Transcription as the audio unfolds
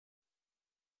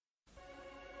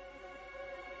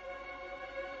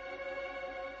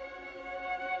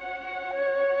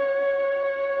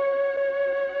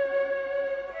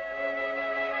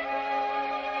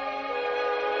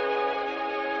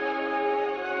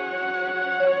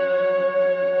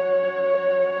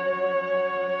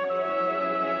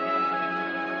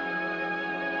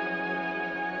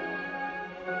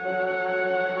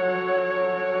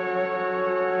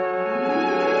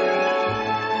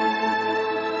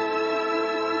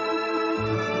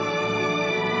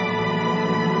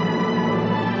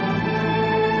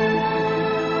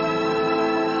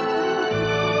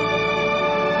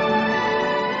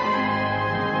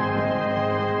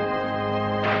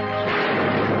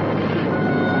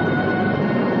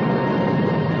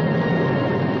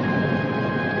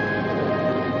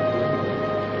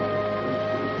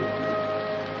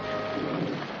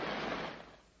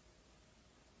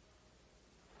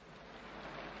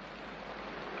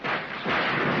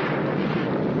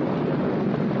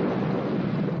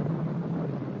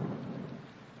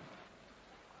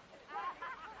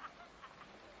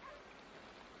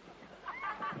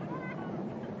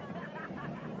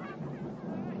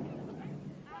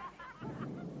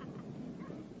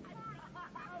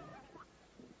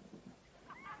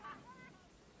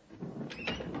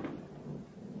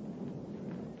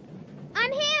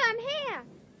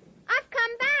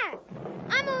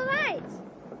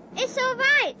all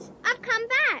right. I've come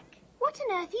back. What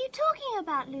on earth are you talking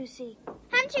about, Lucy?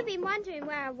 Haven't you been wondering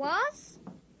where I was?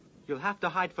 You'll have to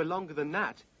hide for longer than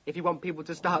that if you want people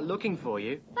to start looking for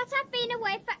you. But I've been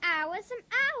away for hours and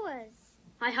hours.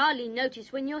 I hardly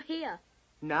notice when you're here.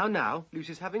 Now,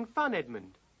 Lucy's having fun,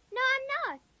 Edmund. No,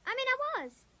 I'm not. I mean, I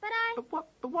was, but I...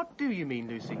 But what do you mean,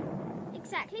 Lucy?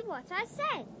 Exactly what I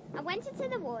said. I went into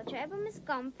the wardrobe and was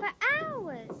gone for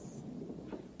hours.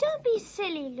 Don't be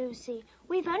silly, Lucy.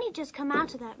 We've only just come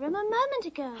out of that room a moment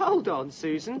ago. Hold on,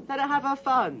 Susan. Let her have her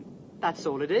fun. That's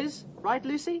all it is. Right,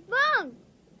 Lucy? Wrong.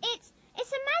 It's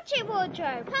a magic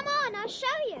wardrobe. Come on, I'll show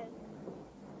you.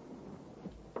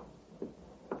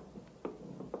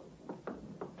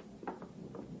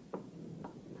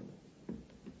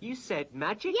 You said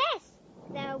magic? Yes.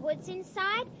 There are woods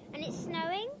inside, and it's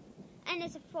snowing, and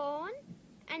there's a fawn,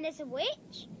 and there's a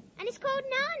witch, and it's called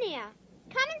Narnia.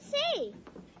 Come and see.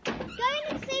 Go in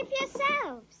and see for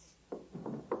yourselves.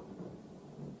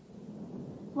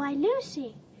 Why,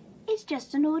 Lucy, it's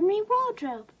just an ordinary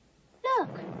wardrobe.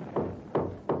 Look.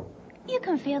 You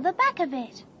can feel the back of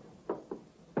it.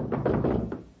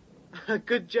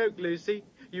 Good joke, Lucy.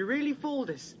 You really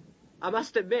fooled us. I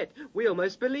must admit, we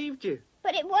almost believed you.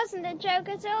 But it wasn't a joke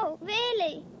at all,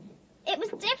 really. It was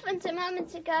different a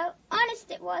moment ago.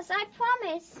 Honest it was, I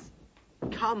promise.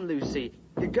 Come, Lucy.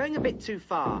 You're going a bit too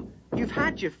far. You've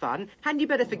had your fun. Hadn't you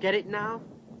better forget it now?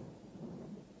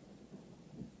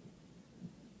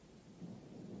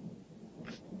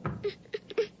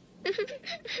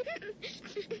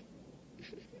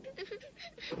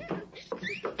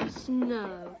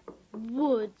 Snow,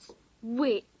 woods,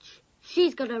 witch.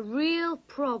 She's got a real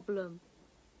problem.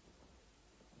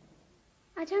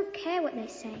 I don't care what they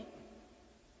say.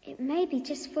 It may be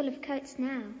just full of coats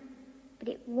now, but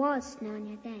it was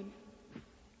Narnia then.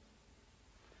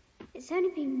 It's only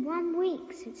been 1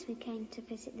 week since we came to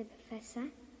visit the professor.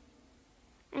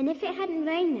 And if it hadn't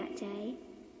rained that day,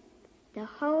 the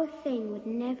whole thing would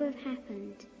never have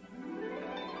happened.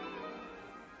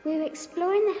 We were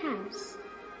exploring the house,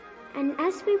 and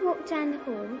as we walked down the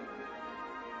hall,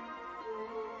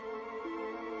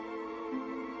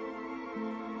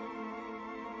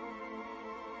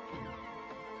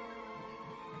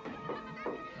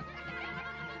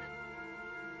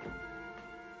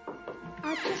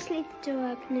 I'll just leave the door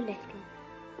open a little.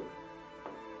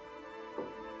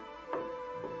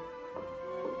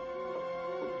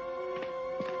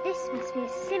 This must be a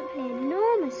simply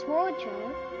enormous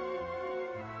wardrobe.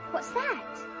 What's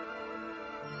that?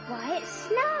 Why, it's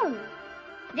snow.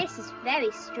 This is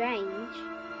very strange.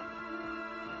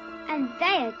 And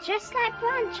they are just like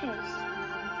branches.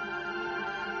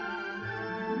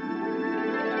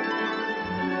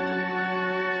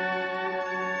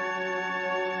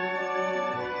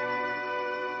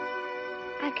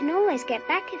 I can always get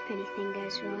back if anything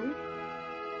goes wrong.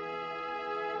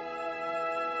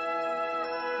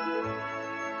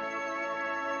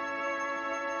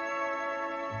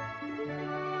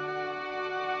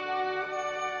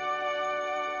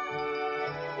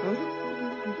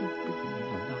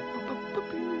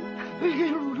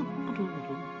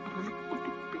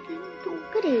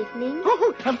 Good evening.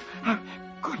 Oh,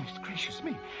 goodness gracious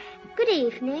me. Good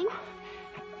evening.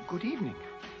 Good evening.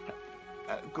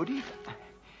 Good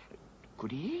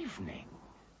evening.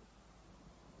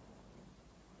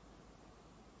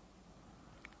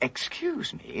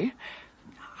 Excuse me.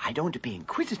 I don't want to be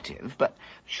inquisitive, but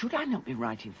should I not be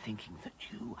right in thinking that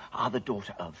you are the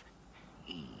daughter of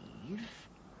Eve?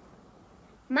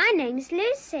 My name's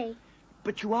Lucy.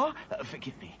 But you are,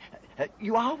 forgive me,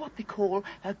 you are what they call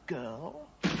a girl?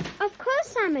 Of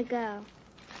course I'm a girl.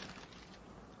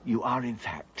 You are, in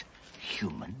fact,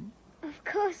 human? Of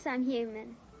course I'm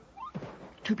human.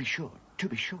 To be sure.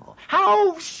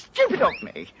 How stupid of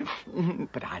me!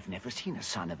 But I've never seen a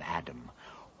son of Adam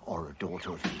or a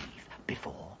daughter of Eve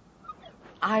before.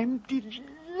 I'm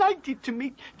delighted to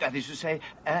meet, that is to say,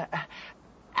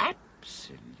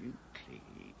 absolutely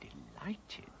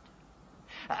delighted.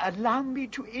 Allow me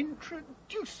to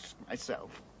introduce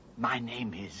myself. My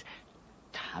name is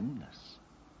Tumnus.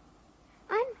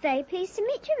 I'm very pleased to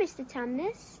meet you, Mr.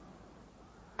 Tumnus.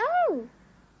 Oh!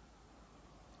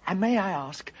 And may I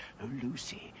ask,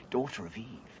 Lucy, daughter of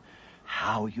Eve,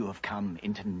 how you have come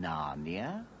into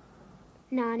Narnia?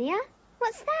 Narnia?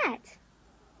 What's that?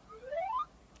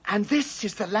 And this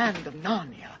is the land of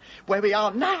Narnia, where we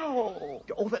are now.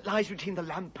 All that lies between the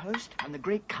lamppost and the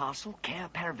great castle, Cair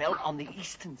Paravel, on the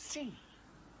eastern sea.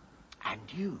 And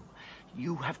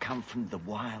you have come from the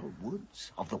wild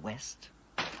woods of the west?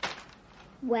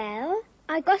 Well,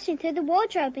 I got in through the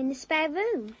wardrobe in the spare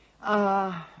room.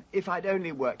 If I'd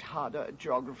only worked harder at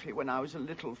geography when I was a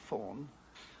little fawn,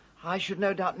 I should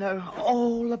no doubt know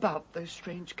all about those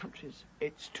strange countries.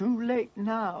 It's too late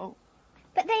now.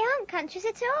 But they aren't countries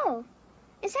at all.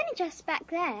 It's only just back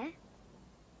there.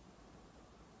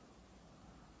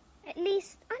 At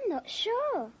least, I'm not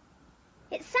sure.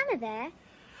 It's summer there.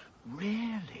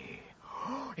 Really?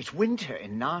 It's winter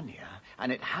in Narnia,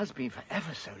 and it has been for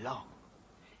ever so long.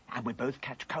 And we both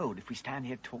catch cold if we stand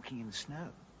here talking in the snow.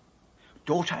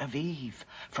 Daughter of Eve,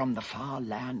 from the far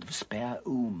land of Spare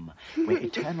where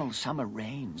eternal summer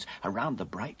reigns around the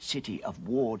bright city of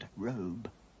Ward Robe.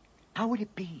 How would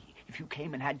it be if you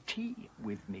came and had tea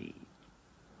with me?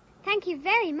 Thank you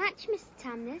very much, Mr.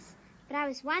 Tumnus, but I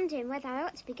was wondering whether I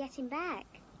ought to be getting back.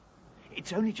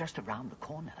 It's only just around the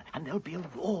corner, and there'll be a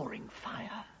roaring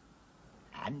fire.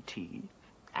 And tea,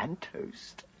 and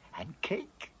toast, and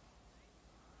cake.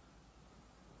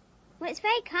 Well, it's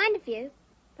very kind of you,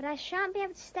 but I shan't be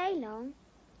able to stay long.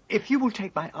 If you will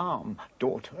take my arm,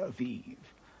 daughter of Eve.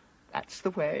 That's the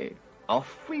way.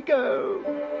 Off we go.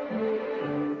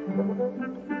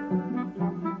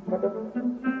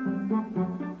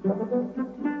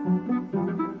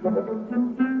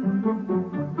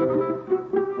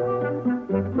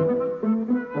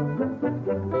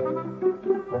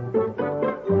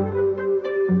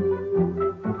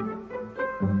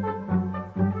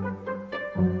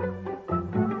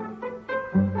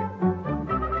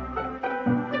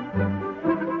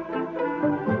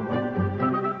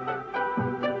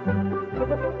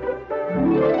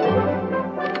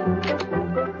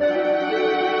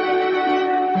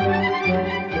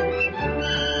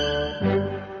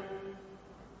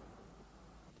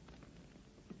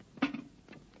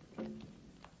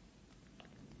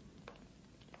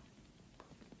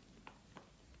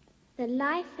 The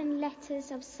life and letters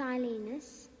of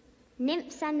Silenus,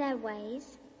 nymphs and their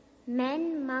ways,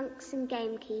 men, monks and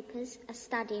gamekeepers, a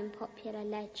study in popular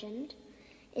legend,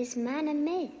 is man a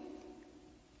myth?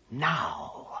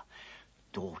 Now,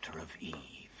 daughter of Eve.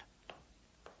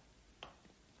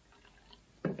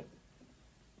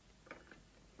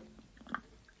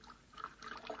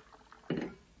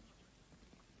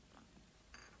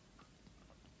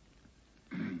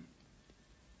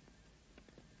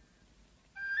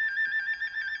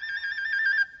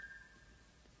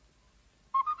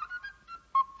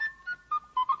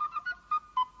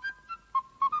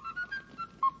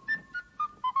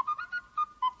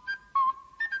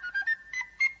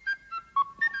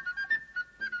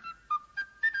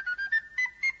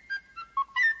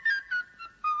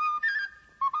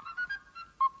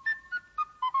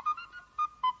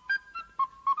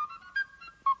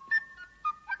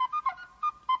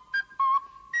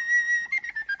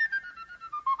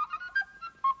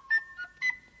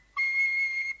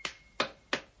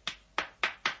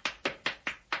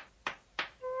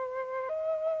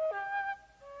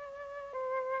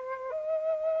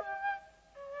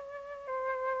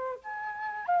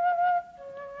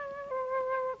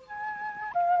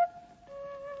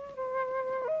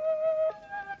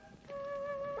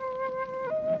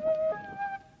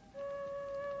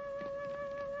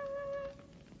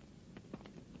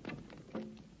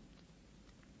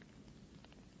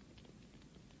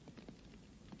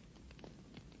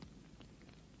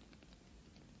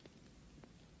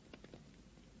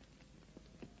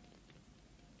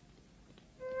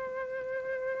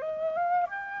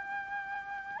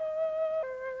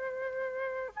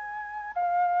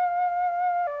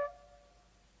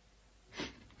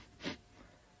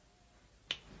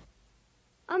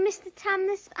 Oh, Mr.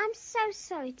 Tumnus, I'm so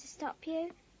sorry to stop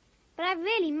you, but I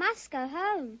really must go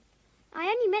home. I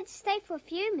only meant to stay for a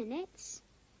few minutes.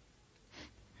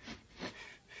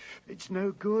 It's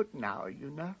no good now,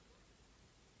 you know.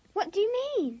 What do you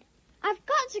mean? I've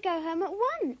got to go home at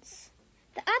once.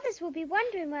 The others will be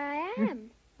wondering where I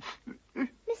am.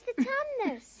 Mr.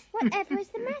 Tumnus, whatever is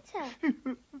the matter?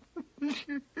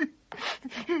 Mr.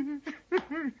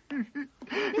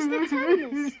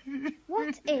 Tumnus,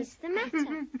 what is the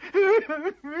matter?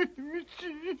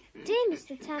 Dear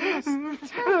Mr. Tumnus,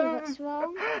 tell me what's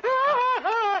wrong.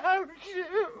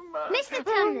 Mr.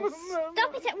 Tumnus,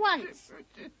 stop it at once.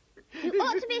 You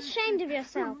ought to be ashamed of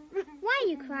yourself. Why are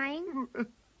you crying?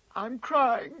 I'm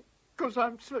crying because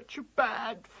I'm such a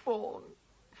bad fawn.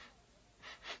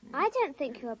 I don't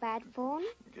think you're a bad fawn.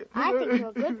 I think you're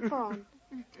a good fawn.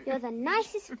 You're the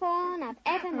nicest fawn I've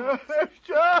ever met.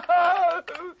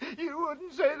 You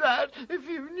wouldn't say that if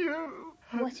you knew.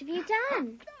 What have you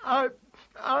done?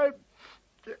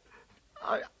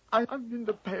 I'm in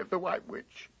the pay of the White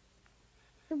Witch.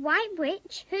 The White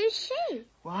Witch? Who's she?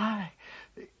 Why,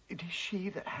 it is she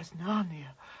that has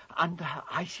Narnia under her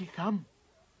icy thumb.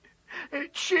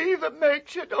 It's she that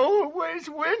makes it always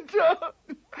winter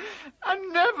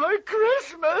and never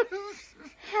Christmas.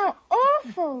 How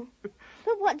awful.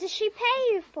 But what does she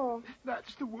pay you for?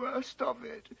 That's the worst of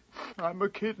it. I'm a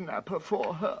kidnapper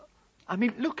for her. I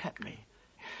mean, look at me.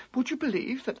 Would you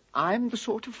believe that I'm the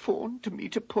sort of fawn to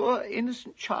meet a poor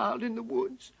innocent child in the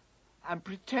woods and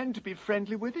pretend to be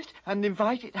friendly with it and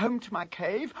invite it home to my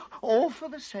cave, all for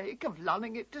the sake of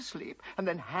lulling it to sleep and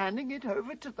then handing it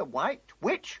over to the White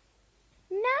Witch?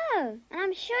 No, and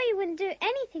I'm sure you wouldn't do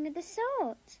anything of the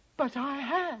sort. But I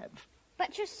have.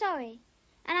 But you're sorry,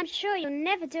 and I'm sure you'll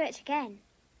never do it again.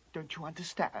 Don't you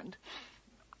understand?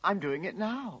 I'm doing it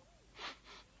now.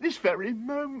 This very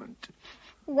moment.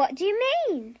 What do you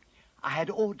mean? I had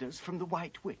orders from the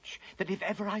White Witch that if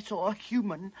ever I saw a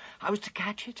human, I was to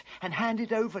catch it and hand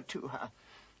it over to her.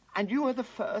 And you are the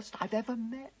first I've ever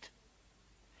met.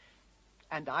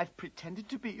 And I've pretended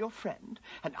to be your friend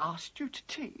and asked you to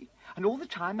tea. And all the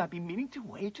time I've been meaning to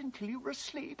wait until you were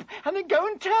asleep and then go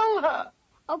and tell her.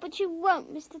 Oh, but you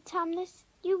won't, Mr. Tumnus.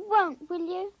 You won't, will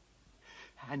you?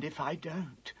 And if I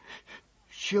don't,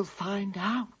 she'll find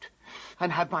out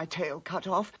and have my tail cut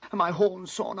off and my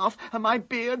horns sawn off and my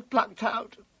beard plucked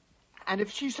out. And if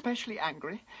she's specially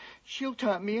angry, she'll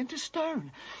turn me into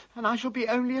stone and I shall be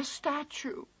only a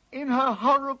statue in her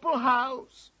horrible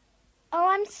house. Oh,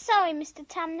 I'm sorry, Mr.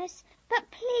 Tumnus, but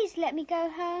please let me go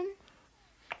home.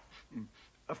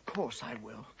 Of course I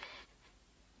will.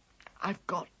 I've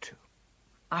got to.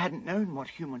 I hadn't known what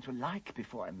humans were like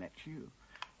before I met you.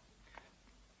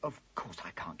 Of course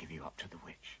I can't give you up to the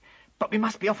witch, but we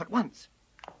must be off at once.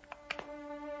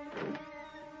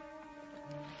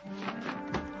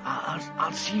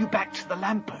 I'll see you back to the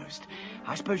lamppost.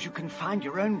 I suppose you can find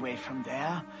your own way from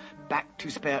there, back to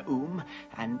Spare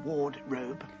and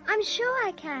Wardrobe. I'm sure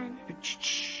I can.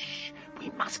 Shh.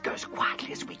 We must go as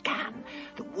quietly as we can.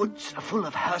 The woods are full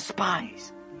of her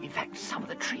spies. In fact, some of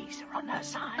the trees are on her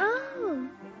side. Oh.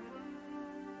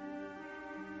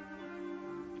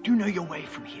 Do you know your way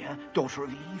from here, daughter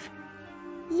of Eve?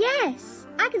 Yes,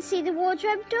 I can see the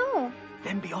wardrobe door.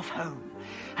 Then be off home,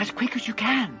 as quick as you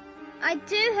can. I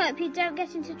do hope you don't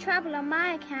get into trouble on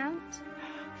my account.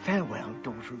 Farewell,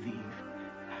 daughter of Eve.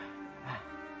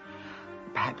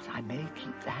 Perhaps I may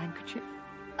keep the handkerchief.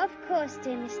 Of course,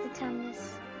 dear Mr.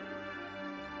 Tumnus.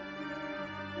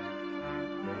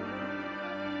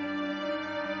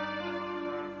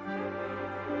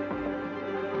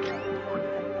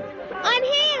 I'm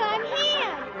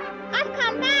here! I've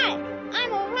come back!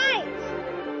 I'm all right!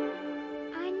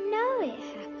 I know it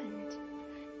happened,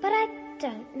 but I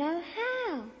don't know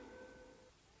how.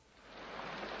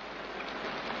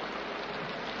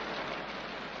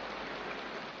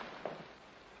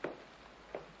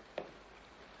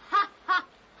 Ha, ha,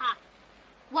 ha.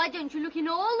 Why don't you look in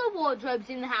all the wardrobes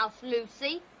in the house,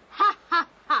 Lucy? Ha, ha,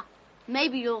 ha.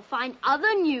 Maybe you'll find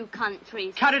other new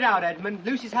countries. Cut it out, Edmund.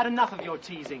 Lucy's had enough of your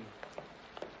teasing.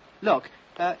 Look,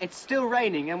 it's still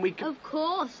raining and we... Of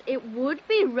course, it would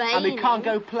be raining. And we can't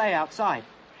go play outside.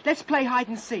 Let's play hide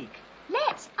and seek.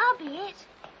 Let's, I'll be it.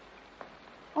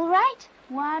 All right.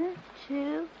 1,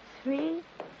 2, 3,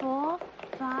 4,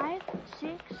 5,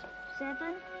 6,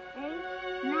 7, 8,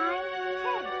 9, 10.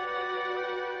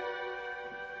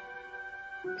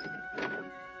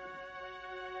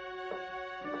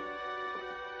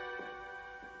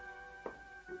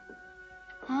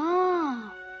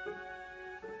 Ah.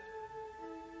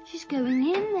 She's going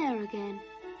in there again.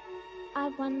 I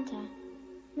wonder,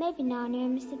 maybe Narnia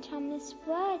and Mr. Tumnus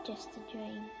were just a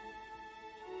dream.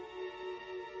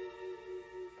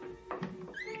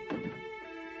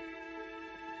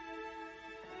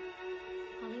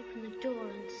 I'll open the door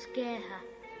and scare her.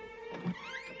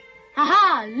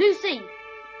 Ha-ha! Lucy!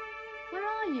 Where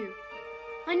are you?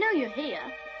 I know you're here.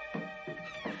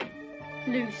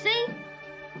 Lucy?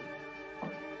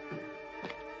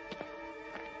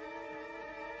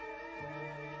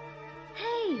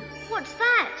 Hey, what's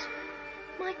that?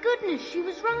 My goodness, she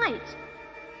was right.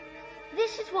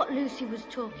 This is what Lucy was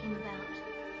talking about.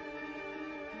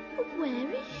 But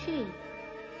where is she?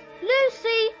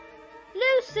 Lucy!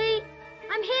 Lucy!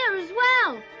 I'm here as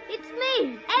well. It's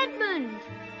me, Edmund.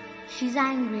 She's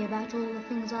angry about all the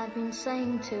things I've been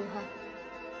saying to her.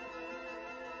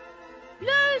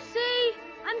 Lucy!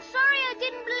 I'm sorry I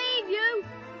didn't believe you.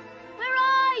 Where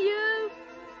are you?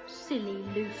 Silly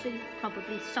Lucy,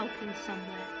 probably sulking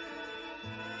somewhere.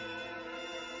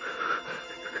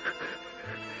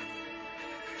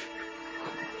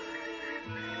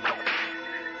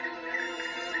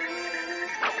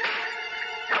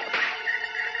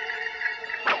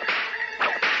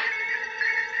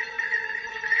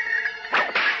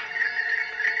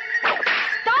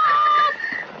 Stop!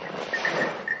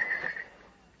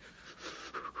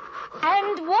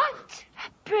 And what,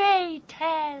 pray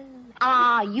tell,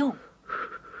 are you?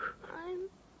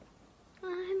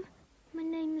 My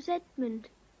name's Edmund.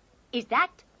 Is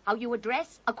that how you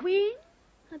address a queen?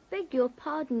 I beg your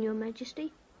pardon, Your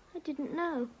Majesty. I didn't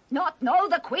know. Not know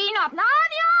the Queen of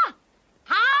Narnia?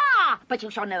 Ha! But you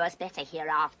shall know us better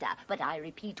hereafter. But I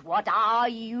repeat, what are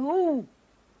you?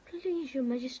 Please, Your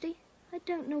Majesty, I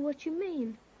don't know what you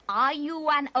mean. Are you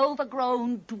an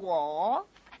overgrown dwarf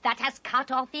that has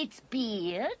cut off its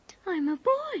beard? I'm a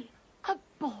boy. A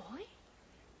boy?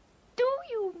 Do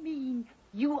you mean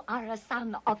you are a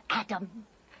son of Adam?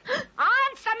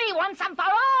 Answer me once and for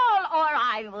all, or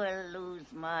I will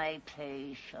lose my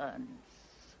patience.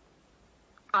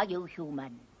 Are you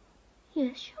human?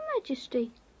 Yes, Your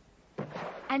Majesty.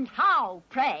 And how,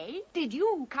 pray, did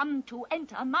you come to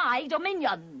enter my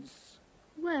dominions?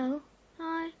 Well,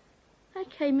 I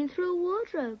came in through a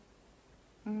wardrobe.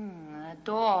 A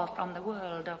door from the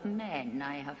world of men.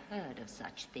 I have heard of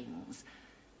such things.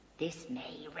 This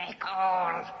may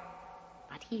recall.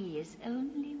 But he is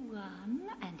only one,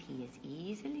 and he is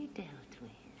easily dealt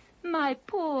with. My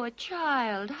poor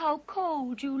child, how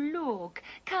cold you look.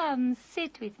 Come,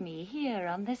 sit with me here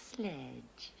on the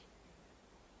sledge.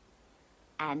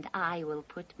 And I will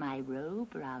put my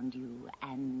robe round you,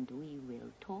 and we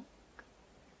will talk.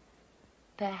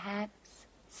 Perhaps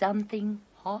something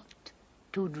hot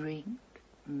to drink?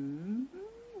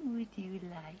 Would you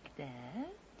like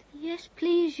that? Yes,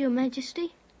 please, Your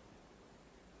Majesty.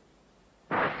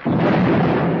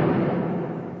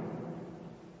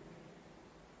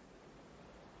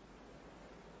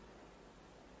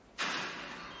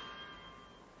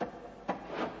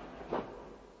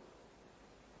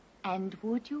 And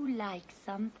would you like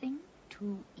something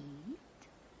to eat?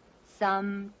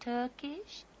 Some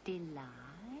Turkish delight?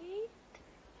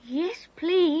 Yes,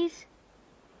 please.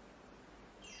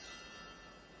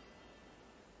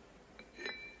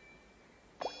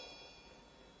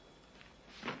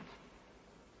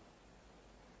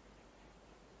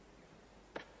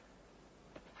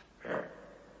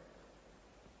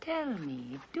 Tell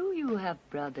me, do you have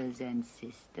brothers and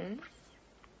sisters?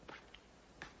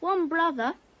 One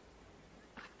brother,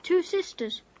 2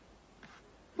 sisters.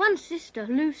 One sister,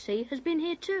 Lucy, has been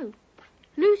here too.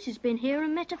 Lucy's been here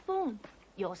and met a fawn.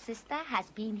 Your sister has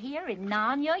been here in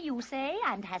Narnia, you say,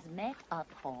 and has met a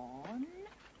fawn?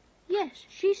 Yes,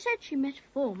 she said she met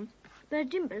a fawn, but I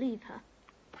didn't believe her.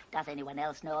 Does anyone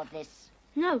else know of this?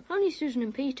 No, only Susan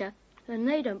and Peter, and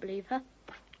they don't believe her.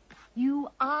 You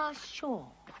are sure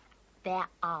there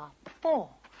are 4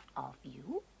 of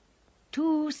you?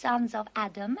 2 sons of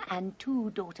Adam and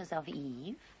 2 daughters of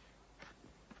Eve?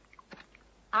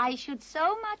 I should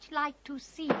so much like to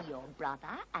see your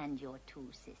brother and your 2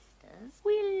 sisters.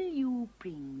 Will you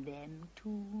bring them to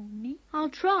me? I'll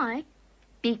try.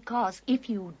 Because if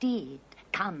you did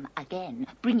come again,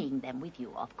 bringing them with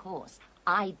you, of course,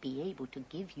 I'd be able to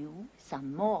give you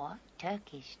some more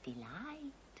Turkish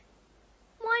delight.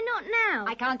 Why not now?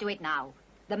 I can't do it now.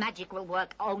 The magic will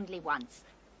work only once.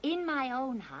 In my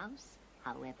own house,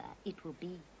 however, it will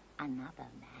be another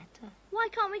matter. Why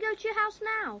can't we go to your house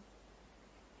now?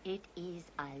 It is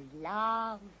a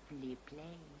lovely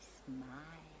place,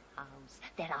 my house.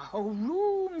 There are whole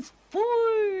rooms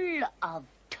full of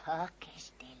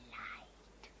Turkish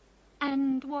delight.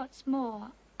 And what's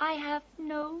more, I have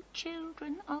no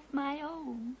children of my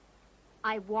own.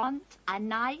 I want a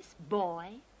nice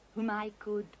boy whom I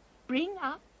could bring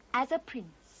up as a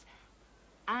prince,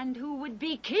 and who would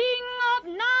be king of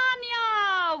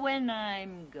Narnia when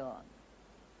I'm gone.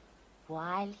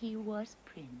 While he was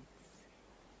prince,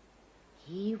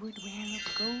 he would wear a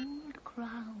gold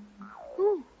crown.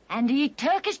 Ooh. And eat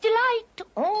Turkish delight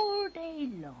all day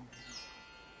long.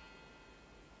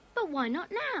 But why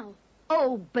not now?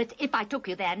 Oh, but if I took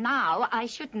you there now, I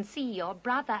shouldn't see your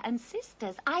brother and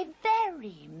sisters. I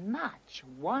very much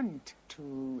want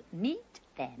to meet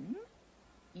them.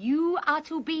 You are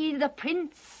to be the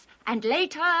prince, and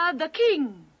later the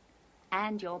king.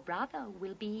 And your brother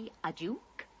will be a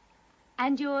duke,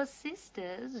 and your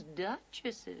sisters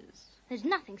duchesses. There's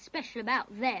nothing special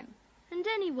about them. And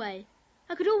anyway,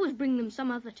 I could always bring them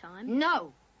some other time.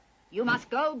 No, you must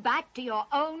go back to your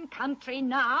own country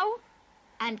now,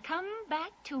 and come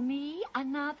back to me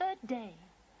another day.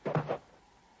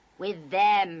 With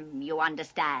them, you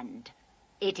understand.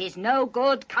 It is no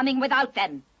good coming without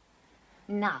them.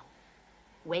 Now,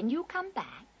 when you come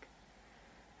back,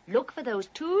 look for those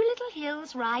 2 little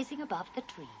hills rising above the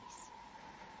trees.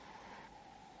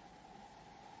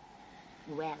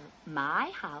 Well,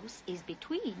 my house is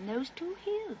between those 2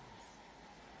 hills.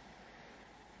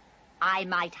 I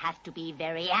might have to be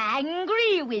very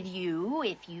angry with you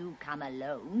if you come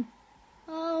alone.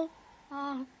 Oh,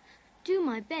 I'll do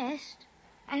my best.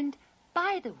 And,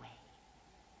 by the way,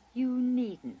 you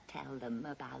needn't tell them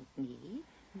about me.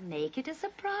 Make it a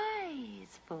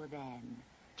surprise for them.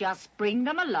 Just bring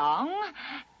them along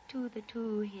to the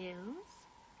 2 hills.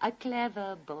 A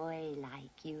clever boy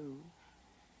like you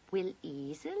will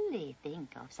easily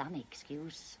think of some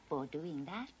excuse for doing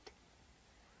that.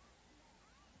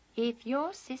 If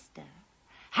your sister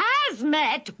has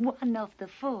met one of the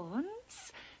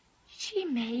fawns, she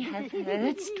may have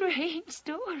heard strange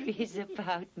stories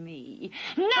about me.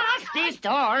 Nasty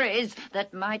stories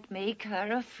that might make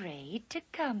her afraid to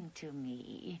come to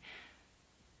me.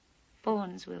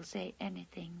 Fawns will say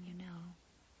anything, you know.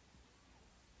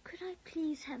 Could I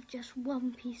please have just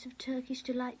one piece of Turkish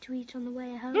delight to eat on the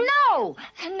way home? No.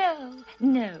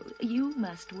 You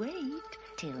must wait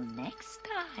till next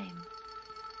time.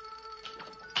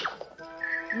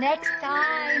 Next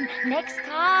time,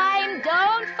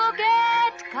 don't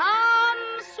forget,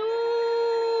 come soon.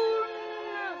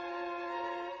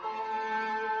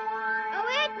 Oh,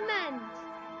 Edmund!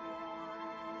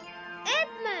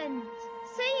 Edmund!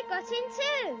 So you got in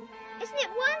too. Isn't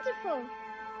it wonderful?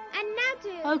 And now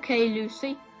do... Okay,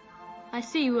 Lucy. I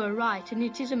see you were right, and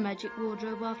it is a magic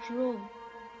wardrobe after all.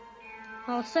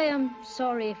 I'll say I'm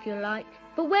sorry if you like.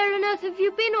 But where on earth have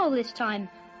you been all this time?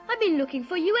 I've been looking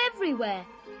for you everywhere.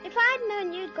 If I'd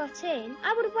known you'd got in,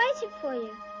 I would have waited for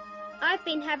you. I've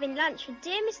been having lunch with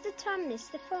dear Mr. Tumnus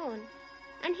the Fawn,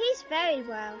 and he's very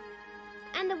well.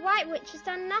 And the White Witch has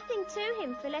done nothing to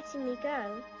him for letting me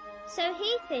go. So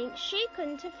he thinks she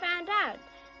couldn't have found out.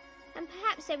 And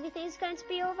perhaps everything's going to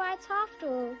be all right after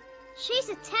all. She's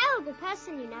a terrible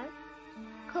person, you know.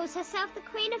 Calls herself the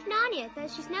Queen of Narnia, though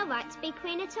she's no right to be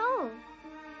queen at all.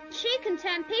 She can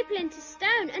turn people into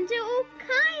stone and do all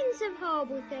kinds of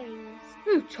horrible things.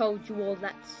 Who told you all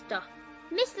that stuff?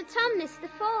 Mr. Tumnus the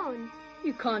Fawn.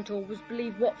 You can't always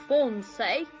believe what fawns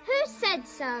say. Who said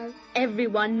so?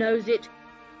 Everyone knows it.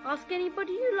 Ask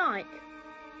anybody you like.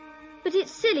 But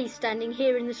it's silly standing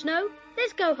here in the snow.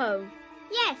 Let's go home.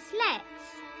 Yes, let's.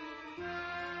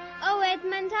 Oh,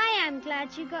 Edmund, I am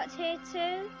glad you got here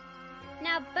too.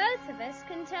 Now both of us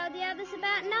can tell the others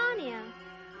about Narnia.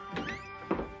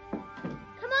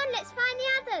 Come on, let's find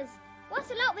the others. What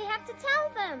a lot we have to tell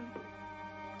them.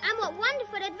 And what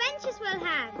wonderful adventures we'll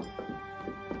have.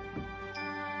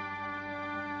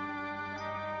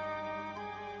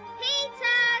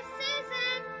 Peter,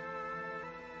 Susan.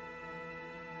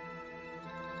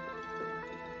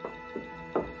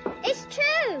 It's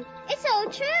true. It's all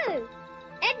true.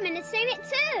 Edmund has seen it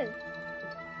too.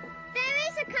 There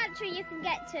is a country you can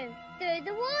get to through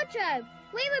the wardrobe.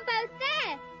 We were both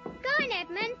there. Go on,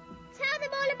 Edmund. Tell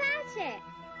them all about it.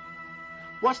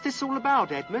 What's this all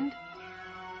about, Edmund?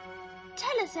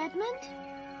 Tell us, Edmund.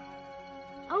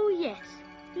 Oh, yes.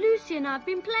 Lucy and I have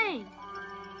been playing.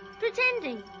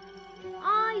 Pretending.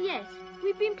 Ah, yes.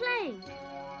 We've been playing.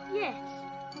 Yes.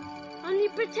 Only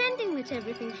pretending that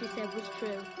everything she said was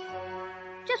true.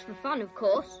 Just for fun, of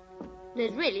course.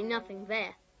 There's really nothing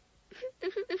there.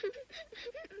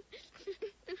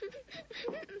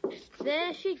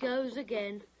 There she goes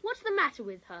again. What's the matter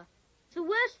with her? It's the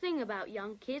worst thing about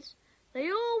young kids. They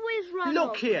always run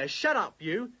Look off. here, shut up,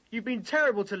 you. You've been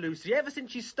terrible to Lucy ever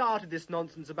since she started this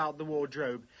nonsense about the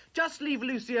wardrobe. Just leave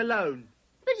Lucy alone.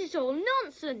 But it's all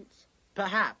nonsense.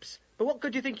 Perhaps. But what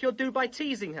could you think you'll do by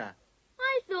teasing her?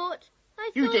 I thought...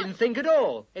 You didn't think at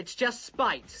all. It's just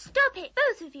spite. Stop it,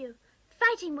 both of you.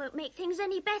 Fighting won't make things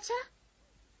any better.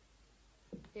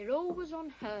 They're always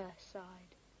on her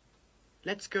side.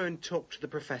 Let's go and talk to the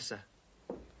professor.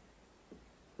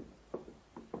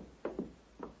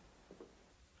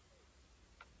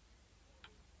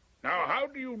 Now, how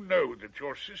do you know that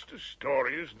your sister's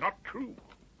story is not true?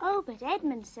 Oh, but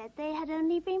Edmund said they had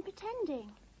only been pretending.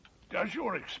 Does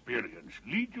your experience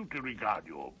lead you to regard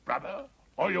your brother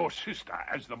or your sister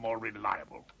as the more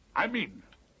reliable? I mean,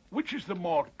 which is the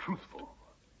more truthful?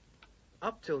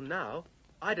 Up till now,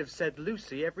 I'd have said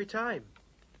Lucy every time.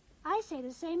 I say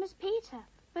the same as Peter.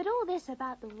 But all this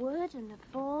about the wood and the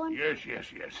fawn... Yes.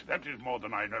 That is more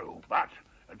than I know. But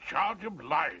a charge of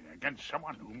lying against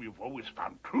someone whom you've always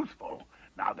found truthful,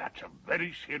 now that's a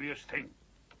very serious thing.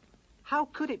 How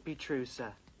could it be true,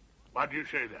 sir? Why do you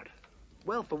say that?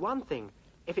 Well, for one thing,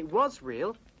 if it was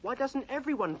real, why doesn't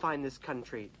everyone find this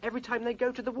country every time they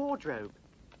go to the wardrobe?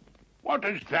 What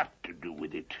has that to do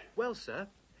with it? Well, sir,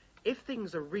 if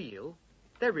things are real,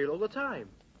 they're real all the time.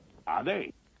 Are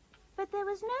they? But there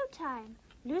was no time.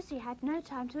 Lucy had no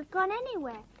time to have gone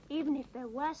anywhere, even if there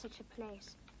were such a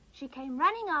place. She came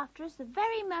running after us the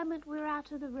very moment we were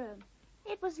out of the room.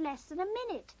 It was less than a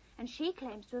minute, and she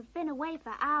claims to have been away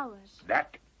for hours.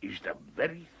 That is the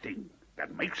very thing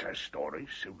that makes her story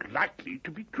so likely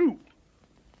to be true.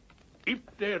 If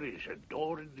there is a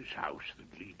door in this house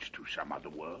that leads to some other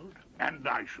world, and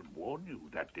I should warn you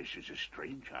that this is a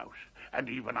strange house, and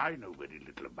even I know very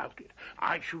little about it,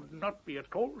 I should not be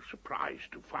at all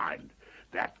surprised to find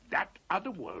that that other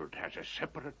world has a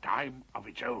separate time of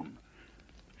its own,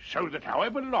 so that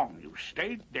however long you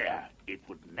stayed there, it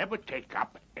would never take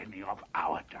up any of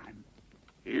our time.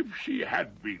 If she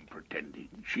had been pretending,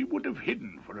 she would have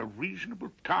hidden for a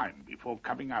reasonable time before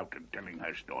coming out and telling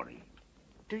her story.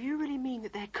 Do you really mean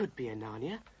that there could be a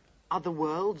Narnia? Other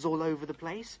worlds all over the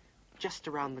place? Just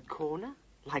around the corner?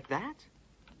 Like that?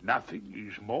 Nothing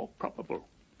is more probable.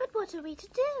 But what are we to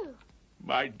do?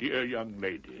 My dear young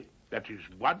lady, that is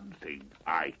one thing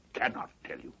I cannot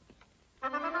tell you.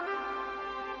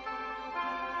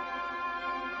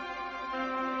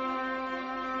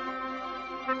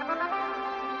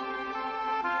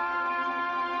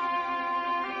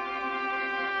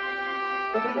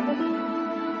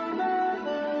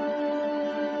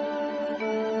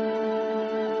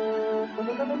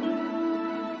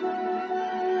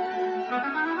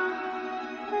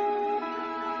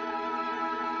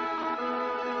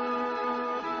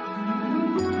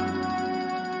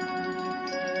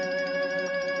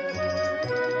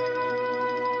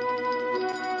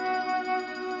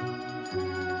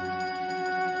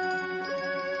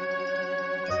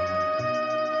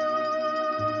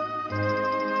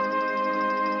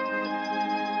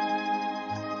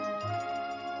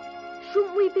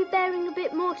 Shouldn't we be bearing a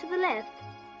bit more to the left?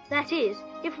 That is,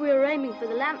 if we were aiming for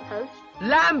the lamppost.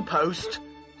 Lamppost?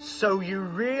 So you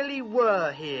really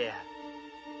were here?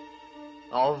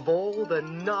 Of all the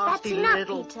nasty That's enough,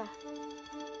 little... Peter.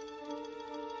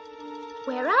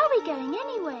 Where are we going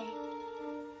anyway?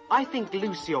 I think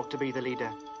Lucy ought to be the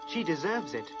leader. She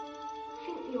deserves it. I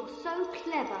think you're so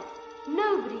clever.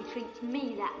 Nobody treats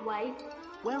me that way.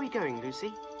 Where are we going,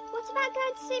 Lucy? What about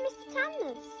going to see Mr.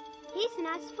 Tumnus? He's the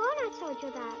nice fawn I told you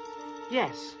about.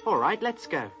 Yes, all right, let's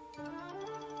go.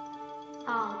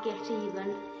 I'll get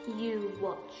even. You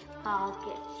watch. I'll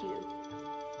get you.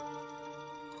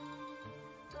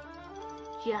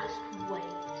 Just wait.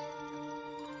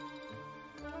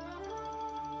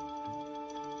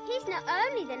 He's not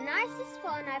only the nicest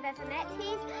fawn I've ever met,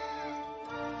 he's...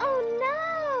 Oh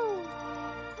no!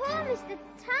 Poor Mr.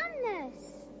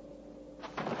 Tumnus.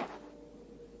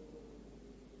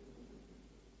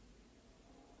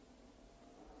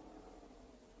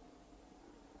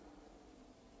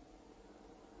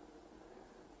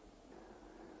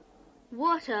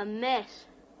 What a mess.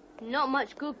 Not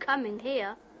much good coming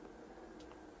here.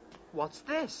 What's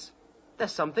this?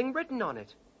 There's something written on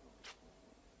it.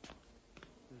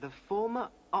 The former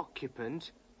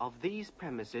occupant of these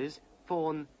premises,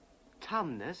 Fawn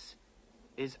Tumnus,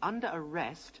 is under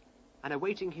arrest and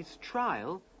awaiting his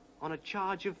trial on a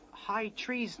charge of high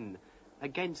treason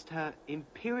against Her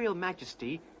Imperial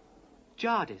Majesty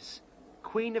Jadis,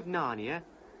 Queen of Narnia,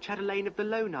 Chatelaine of the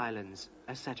Lone Islands,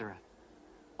 etc.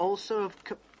 Also of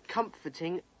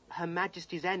comforting Her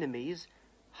Majesty's enemies,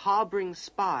 harbouring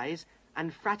spies,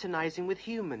 and fraternizing with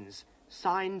humans.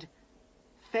 Signed,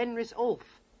 Fenris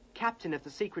Ulf, Captain of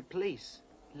the Secret Police.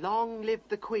 Long live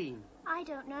the Queen. I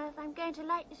don't know if I'm going to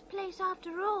like this place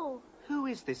after all. Who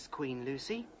is this Queen,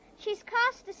 Lucy? She's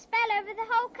cast a spell over the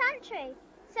whole country,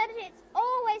 so that it's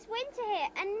always winter here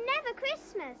and never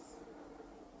Christmas.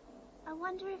 I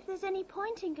wonder if there's any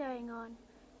point in going on.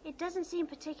 It doesn't seem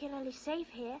particularly safe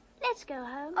here. Let's go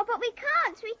home. Oh, but we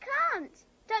can't.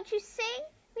 Don't you see?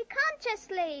 We can't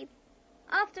just leave.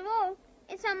 After all,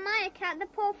 it's on my account the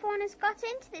poor fawn has got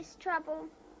into this trouble.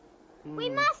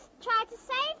 We must try to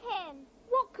save him.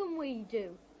 What can we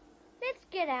do? Let's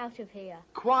get out of here.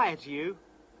 Quiet, you.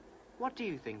 What do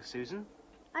you think, Susan?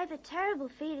 I've a terrible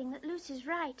feeling that Lucy's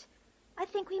right. I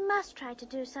think we must try to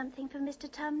do something for Mr.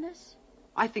 Tumnus.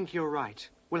 I think you're right.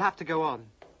 We'll have to go on.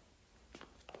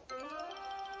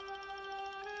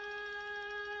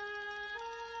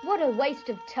 What a waste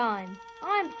of time.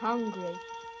 I'm hungry.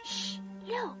 Shh!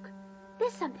 Look!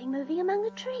 There's something moving among the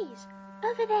trees.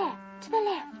 Over there, to the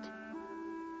left.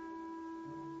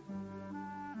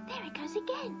 There it goes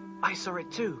again. I saw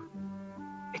it too.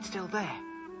 It's still there.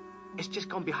 It's just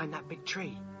gone behind that big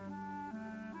tree.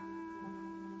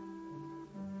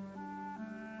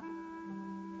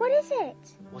 What is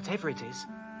it? Whatever it is,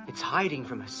 it's hiding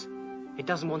from us. It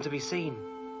doesn't want to be seen.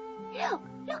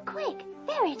 Look quick.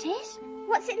 There it is.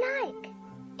 What's it like?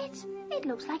 It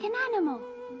looks like an animal.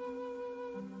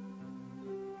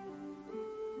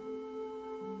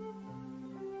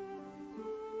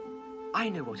 I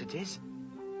know what it is.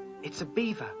 It's a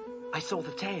beaver. I saw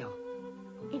the tail.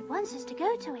 It wants us to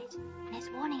go to it, and it's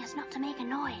warning us not to make a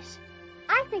noise.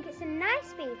 I think it's a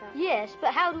nice beaver. Yes,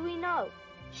 but how do we know?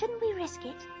 Shouldn't we risk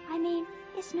it? I mean,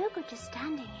 it's no good just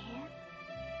standing here.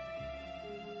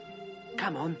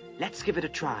 Come on, let's give it a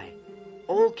try.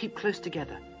 All keep close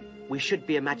together. We should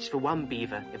be a match for one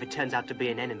beaver if it turns out to be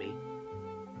an enemy.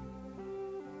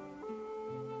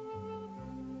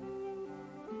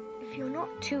 If you're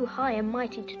not too high and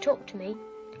mighty to talk to me,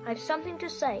 I have something to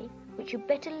say which you'd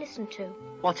better listen to.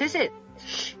 What is it?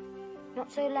 Shh! Not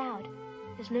so loud.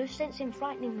 There's no sense in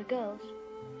frightening the girls.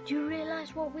 Do you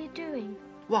realise what we're doing?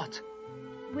 What?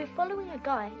 We're following a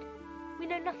guide we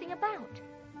know nothing about.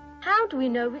 How do we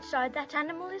know which side that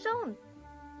animal is on?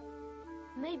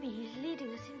 Maybe he's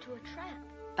leading us into a trap.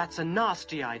 That's a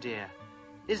nasty idea,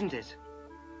 isn't it?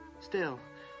 Still,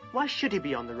 why should he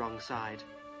be on the wrong side?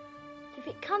 If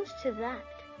it comes to that,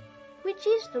 which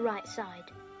is the right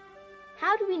side?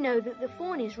 How do we know that the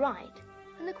fawn is right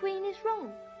and the queen is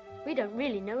wrong? We don't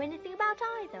really know anything about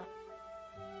either.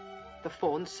 The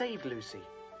fawn saved Lucy.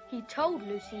 He told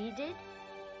Lucy he did.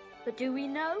 But do we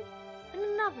know? And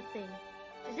another thing,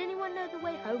 does anyone know the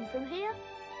way home from here?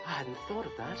 I hadn't thought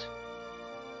of that.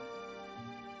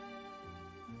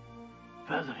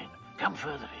 Further in. Come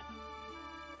further in.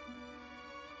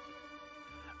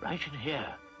 Right in here.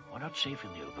 We're not safe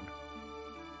in the open.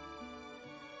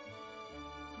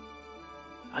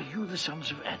 Are you the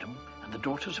sons of Adam and the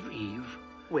daughters of Eve?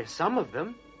 We're some of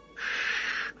them.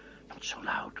 Shh! Not so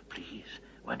loud, please.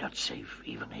 We're not safe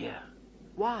even here.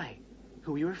 Why?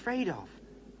 Who are you afraid of?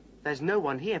 There's no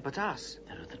one here but us.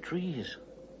 There are the trees.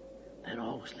 They're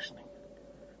always listening.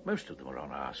 Most of them are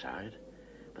on our side,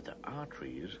 but there are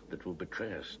trees that will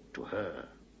betray us to her.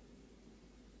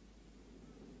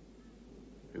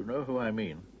 You know who I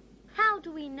mean? How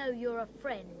do we know you're a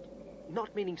friend?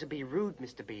 Not meaning to be rude,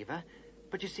 Mr. Beaver,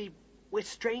 but you see, we're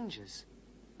strangers.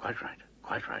 Quite right,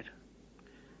 quite right.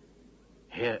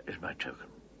 Here is my token.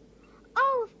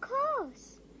 Oh, of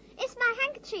course. It's my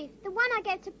handkerchief, the one I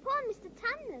gave to poor Mr.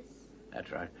 Tumnus.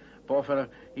 That's right. Poor fellow,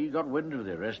 he got wind of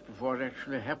the arrest before it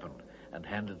actually happened and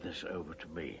handed this over to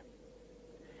me.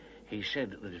 He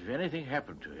said that if anything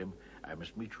happened to him, I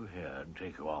must meet you here and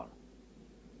take you on.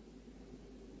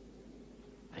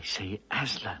 They say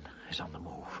Aslan is on the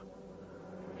move.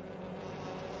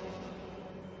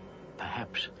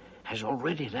 Perhaps has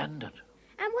already landed.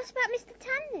 And what about Mr.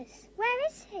 Tumnus? Where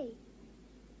is he?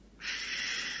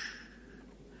 Shh.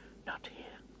 Not here.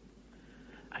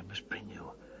 I must bring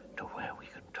you to where we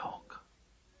can talk.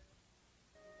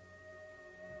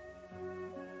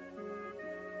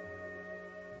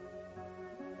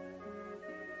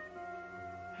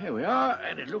 Here we are,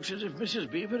 and it looks as if Mrs.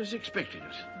 Beaver is expecting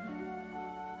us.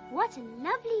 What a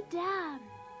lovely dam.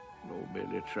 Oh,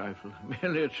 merely a trifle,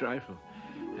 merely a trifle.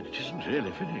 And it isn't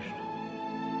really finished.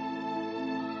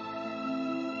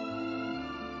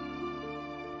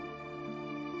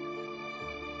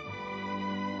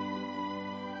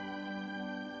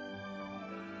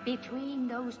 Between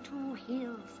those two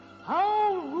hills,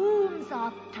 whole rooms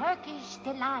of Turkish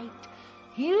delight.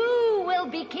 You will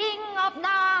be king of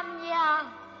Narnia.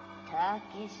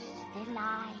 Turkish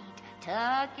delight,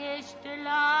 Turkish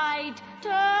delight,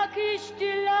 Turkish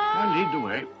delight. I'll lead the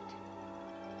way.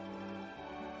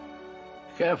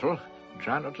 Careful,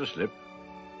 try not to slip.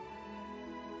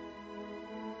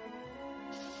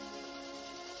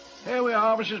 Here we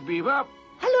are, Mrs. Beaver.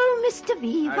 Hello, Mr.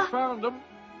 Beaver. I found them.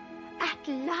 At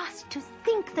last, to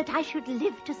think that I should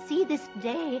live to see this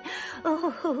day.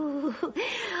 Oh,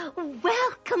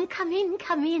 welcome. Come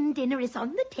in. Dinner is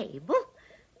on the table.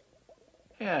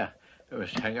 Here, you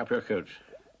must hang up your coats.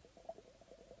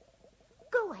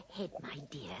 Go ahead, my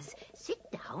dears. Sit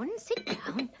down.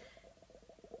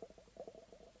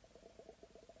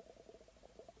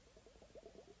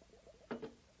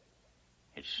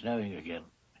 It's snowing again,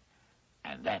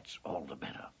 and that's all the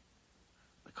better,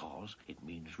 because it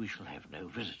means we shall have no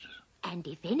visitors. And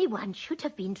if anyone should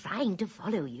have been trying to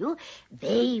follow you,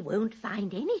 they won't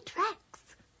find any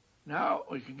tracks. Now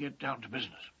we can get down to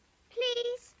business.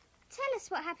 Please, tell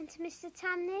us what happened to Mr.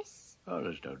 Tumnus. Oh,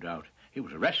 there's no doubt. He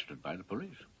was arrested by the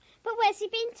police. But where's he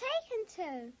been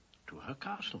taken To her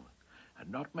castle.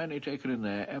 And not many taken in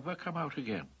there ever come out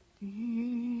again.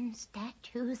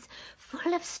 Statues.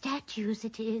 Full of statues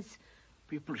it is.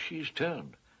 People she's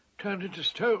turned into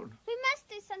stone. We must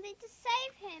do something to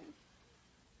save him.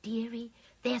 Dearie,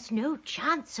 there's no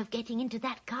chance of getting into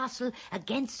that castle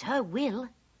against her will.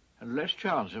 And less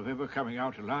chance of ever coming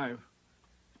out alive.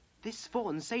 This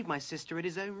fawn saved my sister at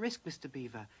his own risk, Mr.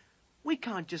 Beaver. We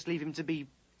can't just leave him to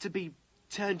be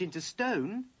turned into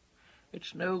stone.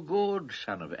 It's no good,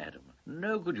 son of Adam.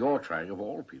 No good your trying of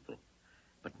all people.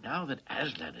 But now that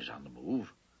Aslan is on the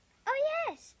move... Oh,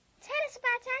 yes. Tell us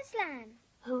about Aslan.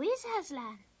 Who is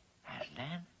Aslan?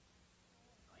 Aslan?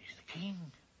 He's the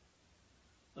king.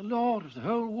 The lord of the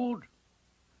whole wood.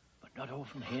 But not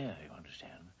often here, you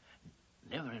understand.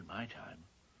 Never in my time,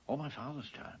 or my father's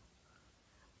time.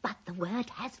 But the word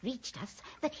has reached us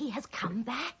that he has come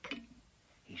back.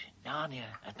 He's in Narnia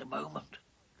at the moment.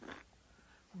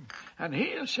 And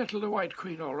he'll settle the White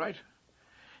Queen all right.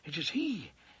 It is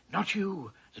he, not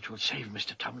you, that will save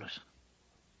Mr. Tumnus.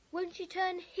 Won't you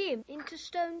turn him into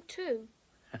stone too?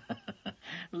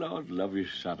 Lord love you,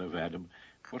 son of Adam.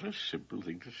 What a simple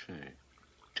thing to say.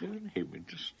 Turn him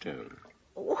into stone.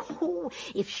 Oh,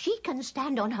 if she can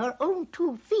stand on her own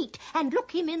 2 feet and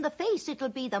look him in the face, it'll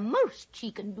be the most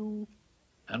she can do.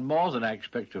 And more than I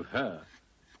expect of her.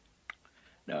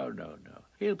 No.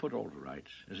 He'll put all to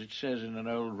rights, as it says in an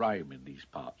old rhyme in these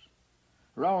parts.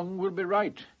 Wrong will be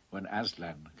right when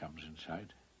Aslan comes in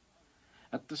sight.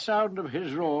 At the sound of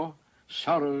his roar,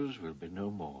 sorrows will be no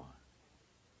more.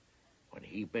 When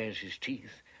he bares his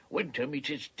teeth, winter meets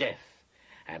its death,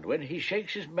 and when he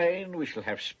shakes his mane, we shall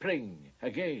have spring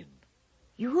again.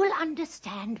 You'll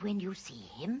understand when you see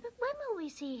him. But when will we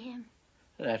see him?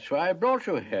 That's why I brought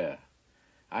you here.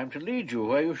 I'm to lead you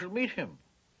where you shall meet him.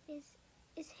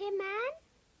 Is he a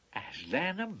man?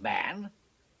 Aslan a man?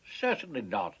 Certainly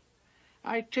not.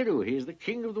 I tell you, he is the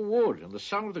king of the wood and the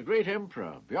son of the great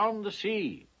emperor beyond the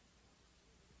sea.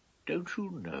 Don't you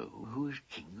know who is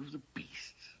king of the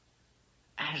beasts?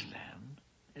 Aslan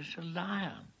is a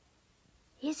lion.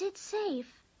 Is it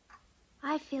safe?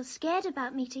 I feel scared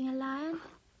about meeting a lion.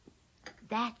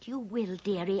 That you will,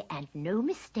 dearie, and no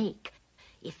mistake.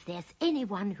 If there's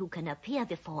anyone who can appear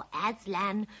before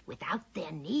Aslan without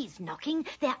their knees knocking,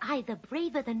 they're either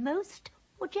braver than most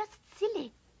or just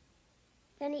silly.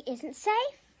 Then he isn't safe?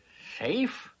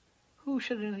 Safe? Who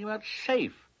said anything about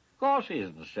safe? Of course he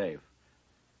isn't safe.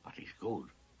 But he's good.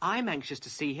 I'm anxious to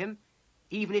see him,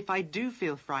 even if I do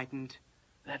feel frightened.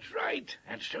 That's right,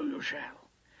 and so you shall.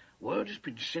 Word has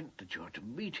been sent that you are to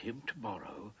meet him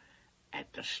tomorrow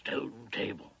at the stone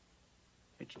table.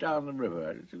 It's down the river.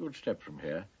 It's a good step from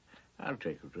here. I'll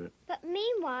take you to it. But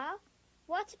meanwhile,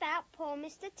 what about poor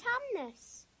Mr.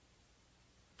 Tumnus?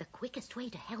 The quickest way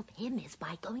to help him is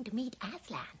by going to meet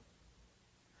Aslan.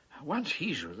 Once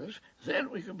he's with us,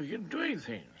 then we can begin doing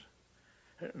things.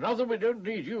 Not that we don't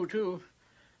need you, too,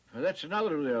 for that's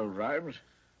another of the old rhymes.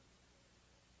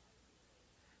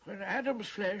 When Adam's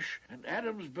flesh and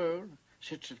Adam's bone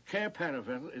sits at Cair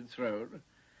Paravel enthroned,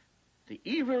 the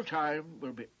evil time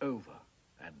will be over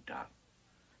and done.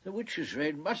 The witch's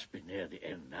reign must be near the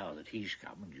end now that he's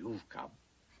come and you've come.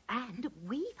 And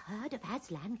we've heard of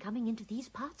Aslan coming into these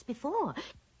parts before,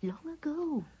 long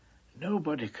ago.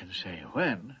 Nobody can say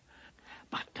when,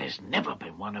 but there's never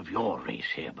been one of your race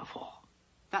here before.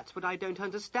 That's what I don't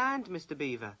understand, Mr.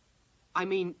 Beaver. I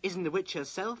mean, isn't the witch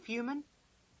herself human?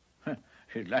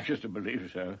 She'd like us to believe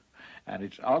so, and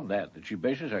it's on that she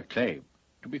bases her claim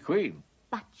to be queen.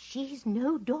 But she's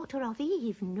no daughter of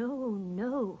Eve,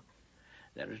 no.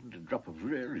 There isn't a drop of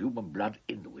real human blood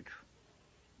in the witch.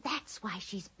 That's why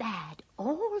she's bad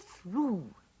all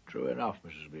through. True enough,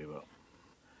 Mrs. Beaver.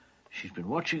 She's been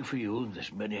watching for you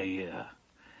this many a year,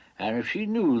 and if she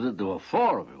knew that there were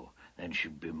 4 of you, then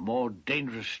she'd be more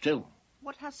dangerous still.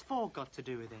 What has 4 got to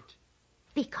do with it?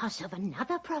 Because of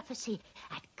another prophecy,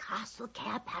 at Castle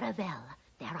Cair Paravel,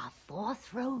 there are 4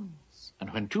 thrones.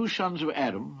 And when 2 sons of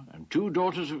Adam and 2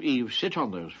 daughters of Eve sit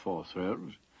on those 4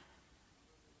 thrones,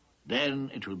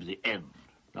 then it will be the end,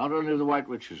 not only of the White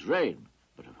Witch's reign,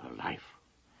 but of her life.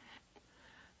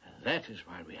 And that is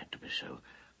why we had to be so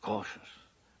cautious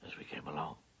as we came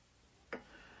along.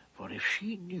 For if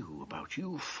she knew about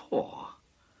you 4,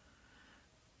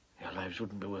 your lives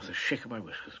wouldn't be worth a shake of my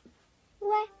whiskers.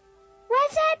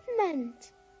 Where's Edmund?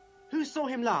 Who saw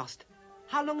him last?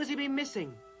 How long has he been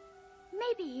missing?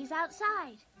 Maybe he's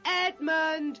outside.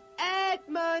 Edmund!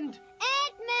 Edmund!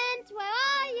 Edmund, where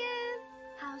are you?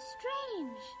 How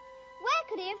strange. Where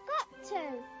could he have got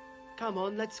to? Come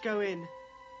on, let's go in.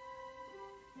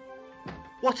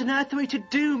 What on earth are we to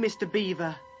do, Mr.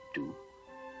 Beaver?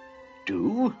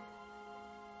 Do?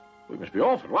 We must be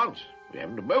off at once. We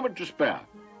haven't a moment to spare.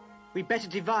 We'd better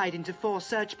divide into 4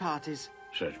 search parties.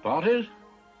 Search parties?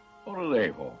 What are they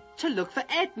for? To look for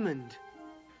Edmund.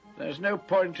 There's no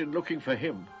point in looking for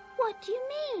him. What do you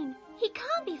mean? He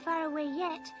can't be far away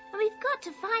yet, and we've got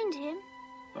to find him.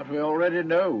 But we already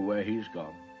know where he's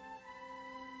gone.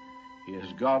 He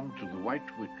has gone to the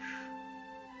White Witch.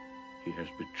 He has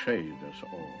betrayed us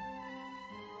all.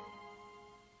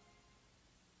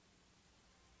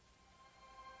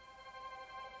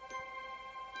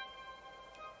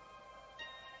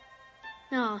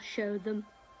 I'll show them.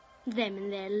 Them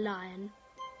and their lion.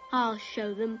 I'll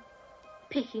show them.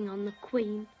 Picking on the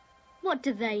Queen. What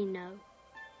do they know?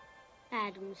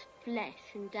 Adam's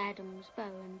flesh and Adam's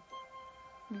bone.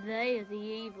 They are the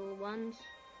evil ones.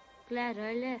 Glad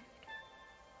I left.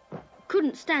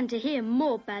 Couldn't stand to hear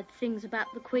more bad things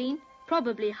about the Queen.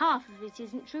 Probably half of it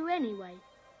isn't true anyway.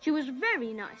 She was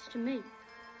very nice to me.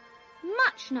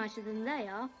 Much nicer than they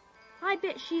are. I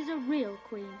bet she's a real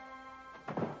queen.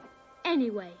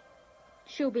 Anyway,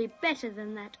 she'll be better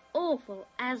than that awful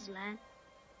Aslan.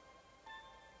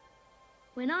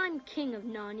 When I'm king of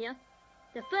Narnia,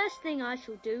 the first thing I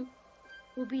shall do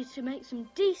will be to make some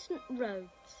decent roads.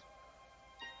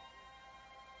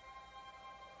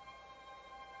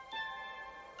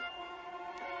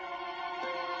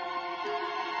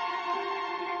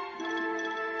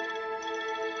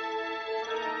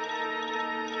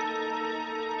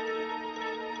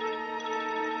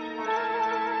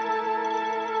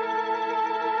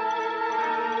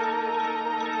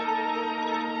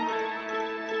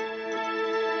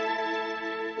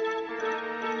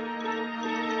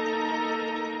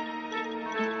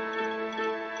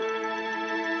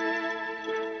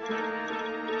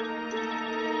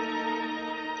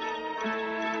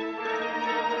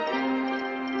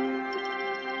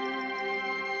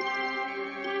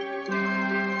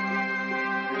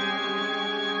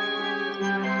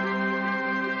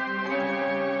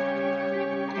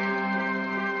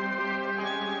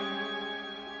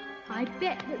 I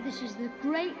bet that this is the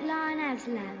great lion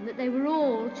Aslan that they were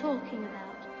all talking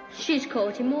about. She's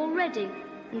caught him already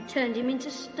and turned him into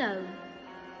stone.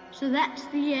 So that's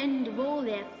the end of all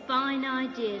their fine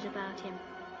ideas about him.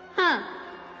 Huh,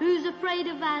 who's afraid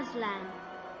of Aslan?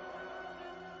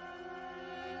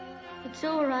 It's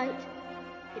all right.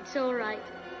 It's all right.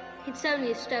 It's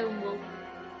only a stone wolf.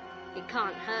 It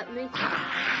can't hurt me.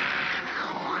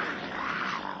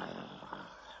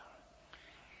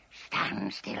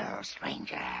 Stand still,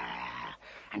 stranger,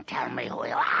 and tell me who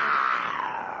you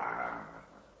are.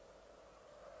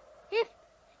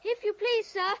 If you please,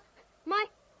 sir, my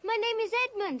name is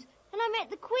Edmund, and I met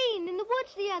the Queen in the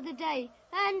woods the other day,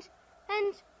 and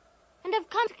I've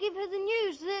come to give her the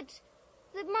news that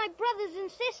my brothers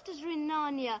and sisters are in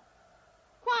Narnia,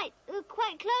 quite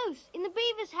close, in the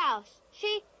beaver's house.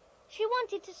 She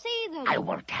wanted to see them. I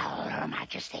will tell Her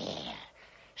Majesty.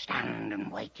 Stand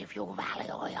and wait if you value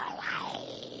your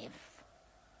life.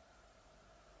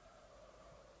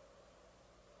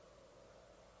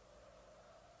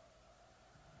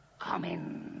 Come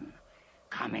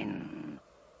in,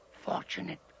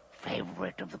 fortunate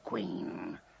favorite of the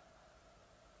Queen.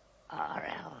 Or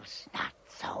else not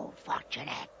so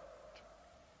fortunate.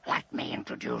 Let me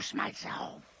introduce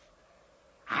myself.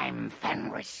 I'm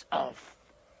Fenris Ulf,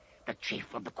 the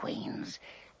chief of the Queen's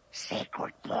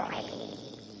sacred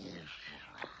police.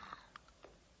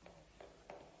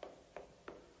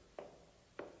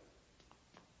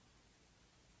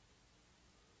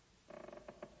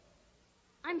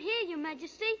 I'm here, Your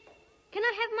Majesty. Can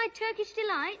I have my Turkish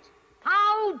delight?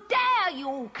 How dare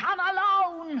you come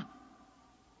alone?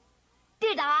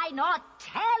 Did I not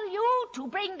tell you to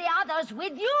bring the others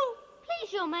with you?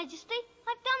 Please, Your Majesty,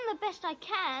 I've done the best I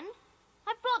can.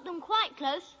 I've brought them quite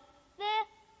close.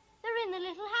 They're in the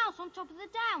little house on top of the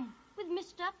down with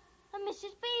Mr. and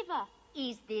Mrs. Beaver.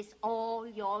 Is this all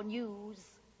your news?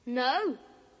 No,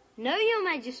 Your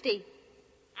Majesty.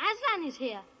 Aslan is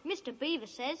here, Mr. Beaver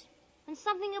says, and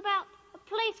something about a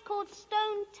place called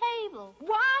Stone Table.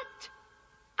 What?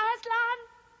 Aslan?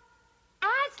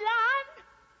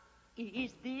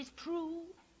 Is this true?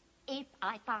 If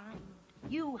I find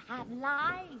you have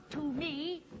lied to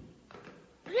me...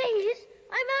 Please,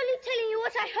 I'm only telling you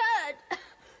what I heard.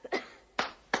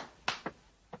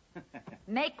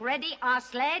 Make ready our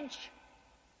sledge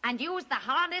and use the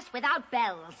harness without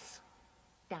bells.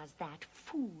 Does that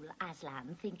fool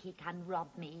Aslan think he can rob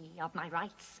me of my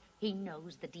rights? He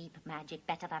knows the deep magic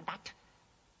better than that.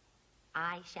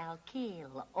 I shall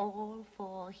kill all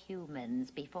 4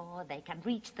 humans before they can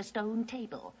reach the stone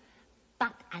table.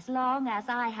 But as long as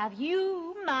I have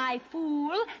you, my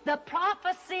fool, the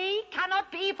prophecy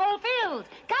cannot be fulfilled.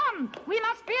 Come, we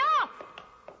must be off.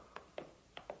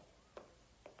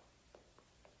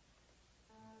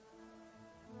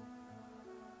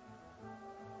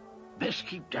 Best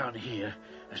keep down here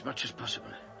as much as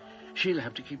possible. She'll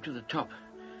have to keep to the top.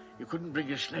 You couldn't bring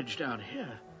your sledge down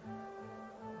here.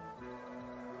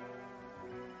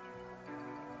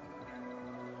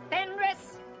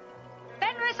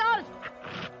 Fenris Ulf!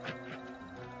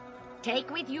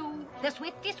 Take with you the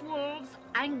swiftest wolves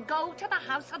and go to the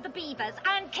house of the beavers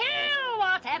and kill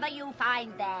whatever you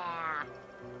find there.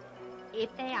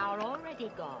 If they are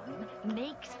already gone,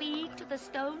 make speed to the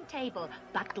stone table,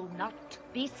 but do not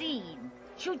be seen.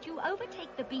 Should you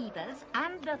overtake the beavers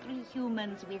and the 3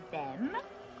 humans with them,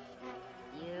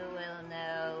 you will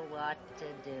know what to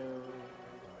do.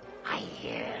 I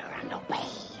hear and obey,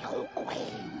 O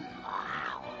Queen.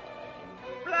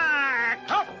 Black!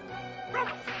 Hop!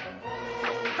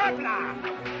 Traveler!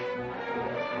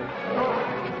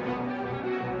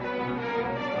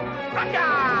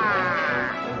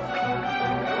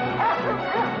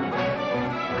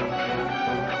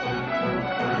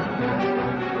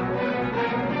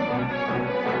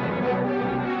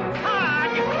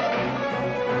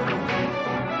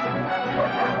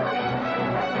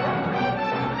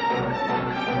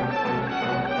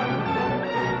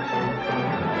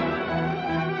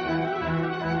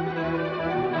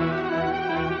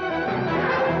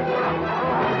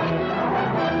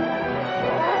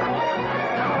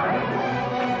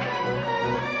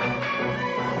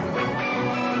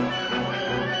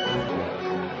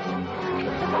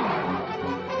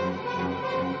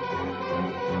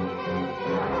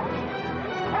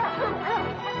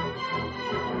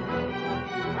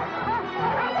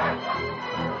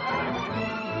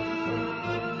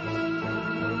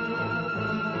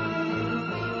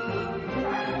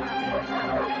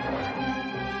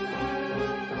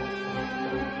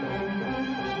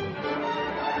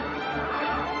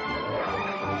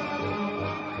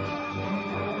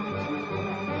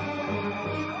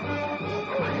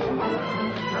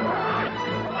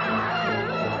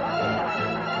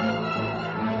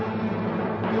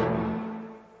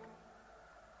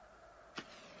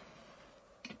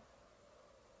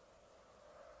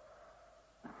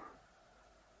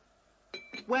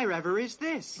 Wherever is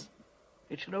this?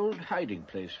 It's an old hiding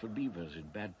place for beavers in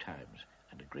bad times,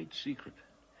 and a great secret.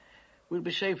 We'll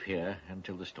be safe here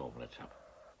until the storm lets up.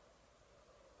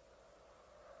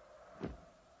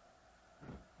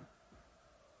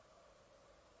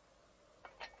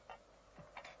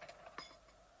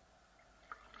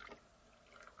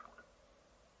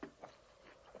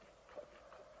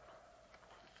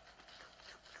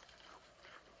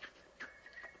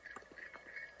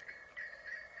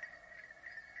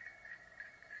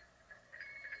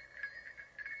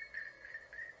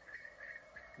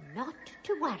 Not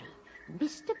to worry.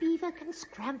 Mr. Beaver can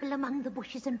scramble among the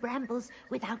bushes and brambles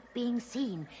without being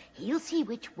seen. He'll see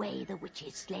which way the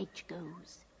witch's sledge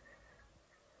goes.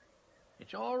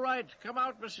 It's all right. Come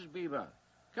out, Mrs. Beaver.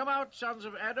 Come out, sons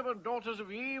of Adam and daughters of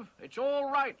Eve. It's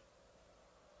all right.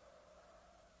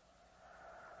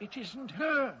 It isn't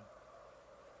her.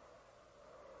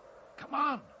 Come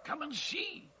on, come and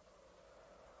see.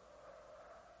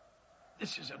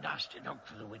 This is a nasty knock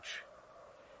for the witch.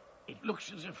 It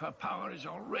looks as if her power is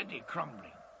already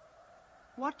crumbling.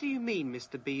 What do you mean,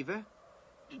 Mr. Beaver?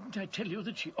 Didn't I tell you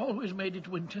that she always made it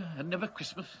winter and never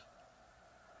Christmas?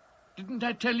 Didn't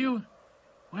I tell you?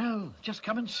 Well, just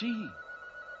come and see.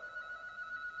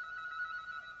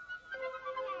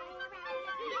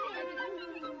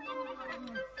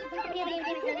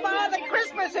 Father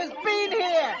Christmas has been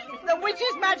here! The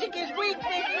witch's magic is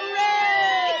weakening!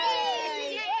 Hooray!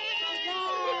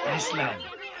 Aslan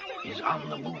is on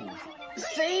the move.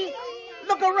 See?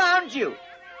 Look around you.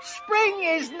 Spring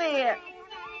is near.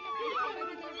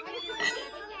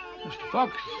 Mr.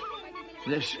 Fox,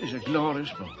 this is a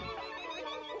glorious moment.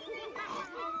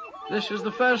 This is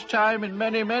the first time in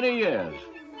many, many years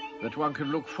that one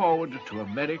can look forward to a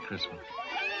Merry Christmas.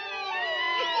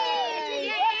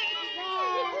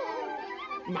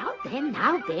 Now then,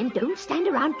 don't stand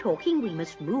around talking. We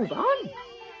must move on.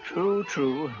 True,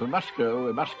 true. We must go,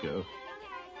 we must go.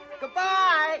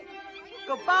 Goodbye.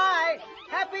 Goodbye.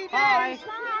 Happy Bye. days.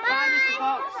 Bye, Mr.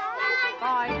 Fox.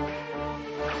 Bye.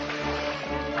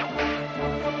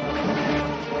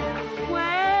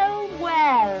 Well,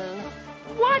 well.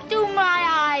 What do my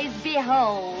eyes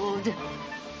behold?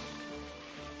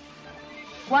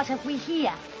 What have we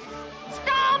here?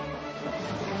 Stop!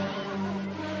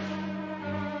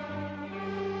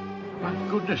 My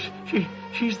goodness,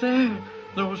 she's there.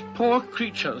 Those poor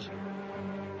creatures.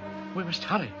 We must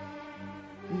hurry.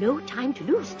 No time to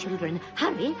lose, children.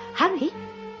 Hurry, hurry.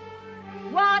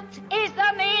 What is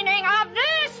the meaning of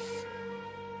this?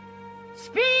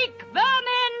 Speak,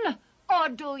 vermin! Or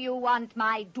do you want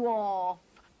my dwarf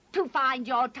to find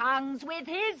your tongues with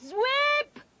his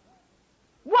whip?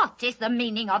 What is the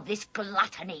meaning of this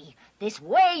gluttony, this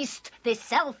waste, this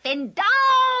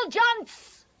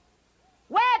self-indulgence?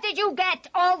 Where did you get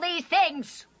all these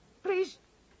things? Please,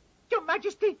 Your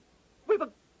Majesty, we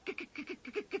were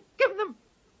given them.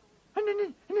 And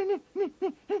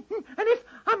if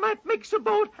I might make so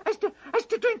bold as to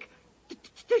drink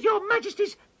to Your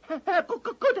Majesty's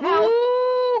Good help.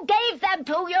 Who gave them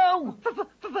to you? Father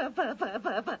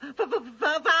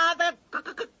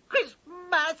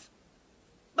Christmas.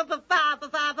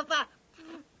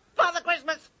 Father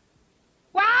Christmas.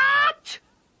 What?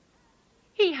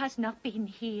 He has not been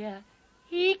here.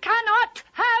 He cannot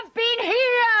have been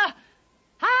here.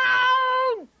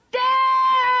 How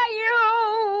dare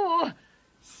you?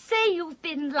 Say you've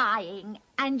been lying,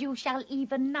 and you shall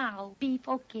even now be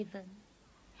forgiven.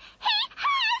 He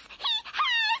has!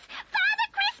 Father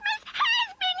Christmas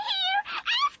has been here!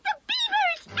 Ask the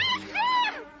beavers! Ask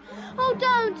them! Oh,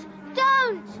 don't!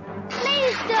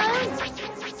 Please don't!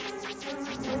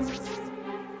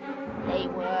 They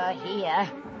were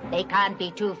here. They can't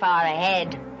be too far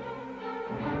ahead.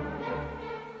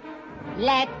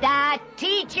 Let that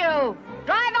teach you.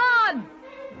 Drive on!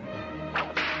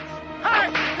 Hey!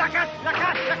 Look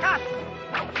out!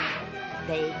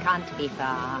 They can't be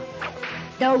far.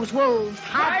 Those wolves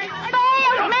have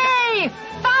failed me!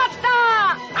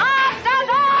 Faster! After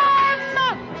them!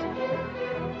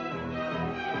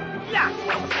 Yeah!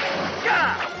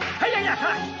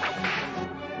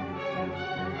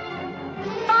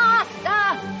 Faster,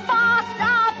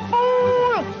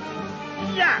 fool!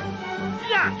 Yeah!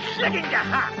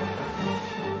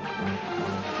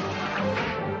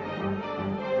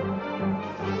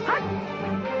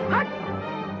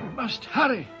 We must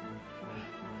hurry.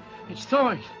 It's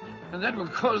thawing, and that will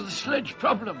cause the sledge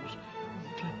problems.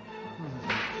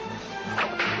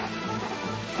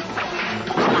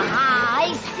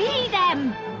 I see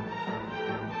them!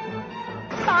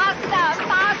 Faster!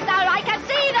 I can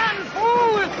see them!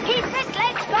 Fool! Keep the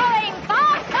sledge going!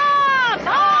 Faster!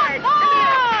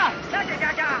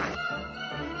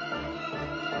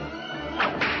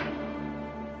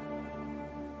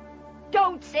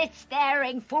 Don't sit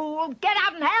staring, fool! Get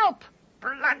out and help!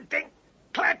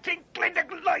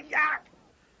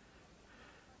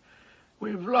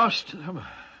 We've lost them.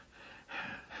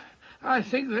 I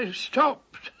think they've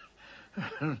stopped.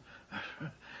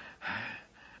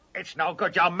 It's no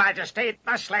good, Your Majesty.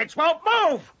 The sleds won't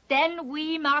move. Then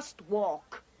we must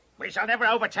walk. We shall never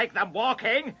overtake them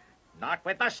walking. Not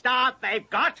with the start they've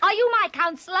got. Are you my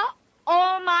counselor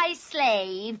or my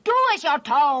slave? Do as you're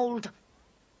told.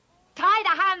 Tie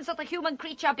the hands of the human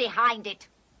creature behind it.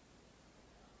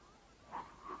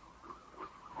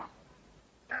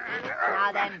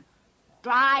 Now then,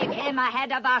 drive him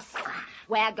ahead of us.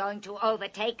 We're going to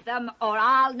overtake them, or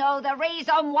I'll know the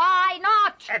reason why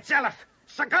not. Etzelif,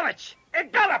 Sagulich,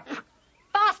 Gallop!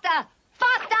 Faster!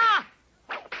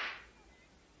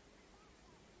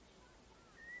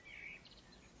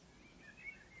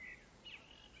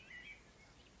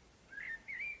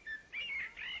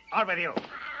 On with you.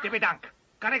 Dibby-dunk.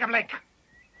 Garrigamlink.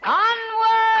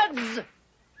 Onwards!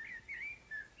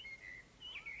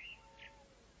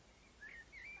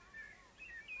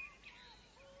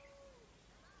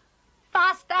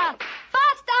 Faster,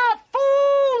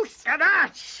 fools!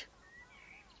 Gadach!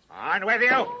 On with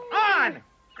you. On!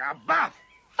 Gabuff!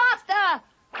 Faster!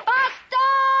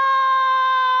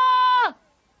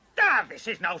 This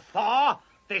is no thaw.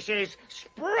 This is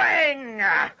spring.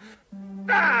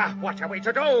 What are we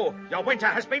to do? Your winter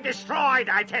has been destroyed,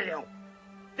 I tell you.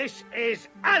 This is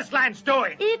Aslan's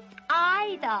doing. If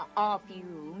either of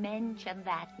you mention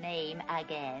that name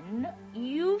again,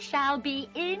 you shall be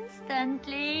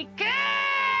instantly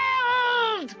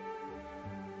killed!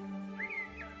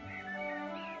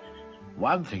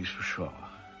 One thing's for sure.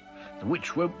 The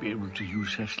witch won't be able to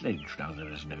use her sledge now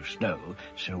there is no snow,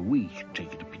 so we can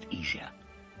take it a bit easier.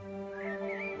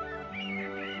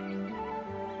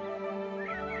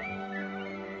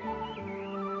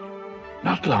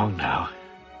 Not long now.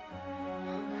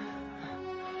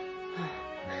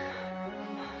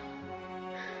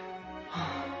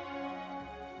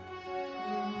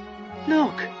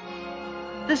 Look!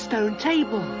 The stone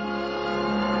table!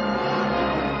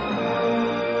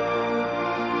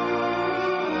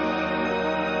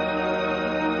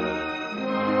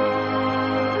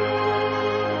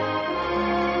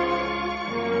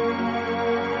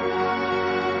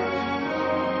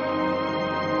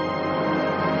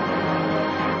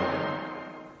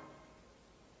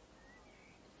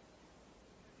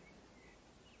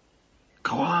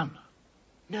 Go on.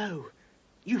 No,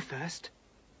 you first.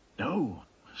 No,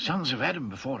 sons of Adam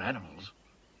before animals.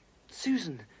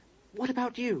 Susan, what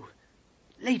about you?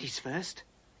 Ladies first.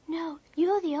 No,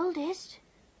 you're the oldest.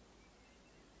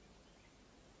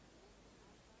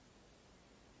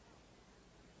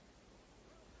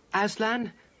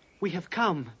 Aslan, we have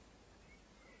come.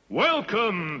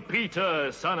 Welcome,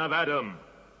 Peter, son of Adam.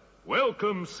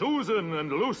 Welcome, Susan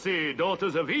and Lucy,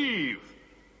 daughters of Eve.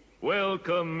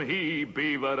 Welcome,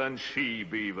 he-beaver and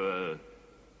she-beaver.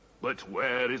 But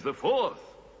where is the fourth?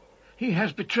 He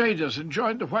has betrayed us and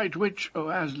joined the White Witch, O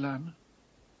Aslan.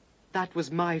 That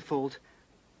was my fault.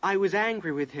 I was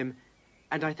angry with him,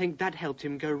 and I think that helped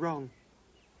him go wrong.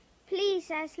 Please,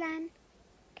 Aslan,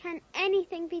 can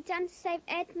anything be done to save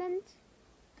Edmund?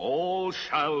 All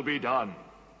shall be done.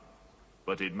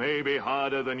 But it may be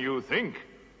harder than you think.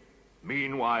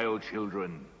 Meanwhile,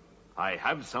 children, I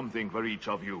have something for each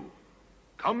of you.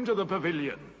 Come to the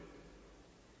pavilion.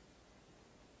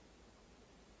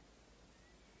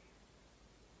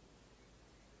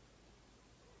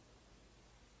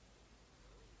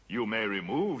 You may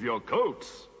remove your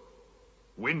coats.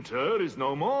 Winter is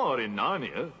no more in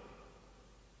Narnia.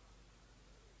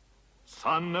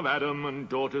 Son of Adam and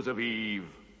daughters of Eve,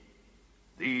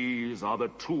 these are the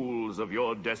tools of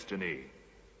your destiny.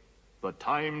 The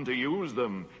time to use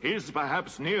them is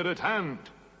perhaps near at hand.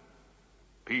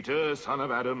 Peter, son of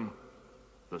Adam,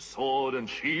 the sword and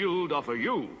shield are for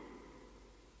you.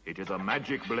 It is a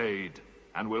magic blade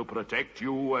and will protect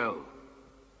you well.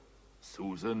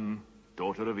 Susan,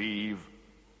 daughter of Eve,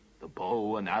 the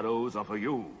bow and arrows are for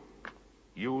you.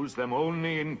 Use them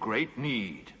only in great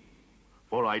need.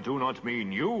 For I do not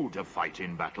mean you to fight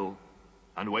in battle.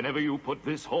 And whenever you put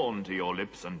this horn to your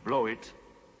lips and blow it,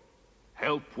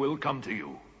 help will come to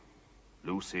you.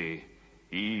 Lucy,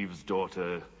 Eve's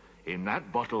daughter, in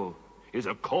that bottle is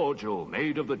a cordial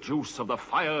made of the juice of the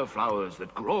fire flowers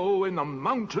that grow in the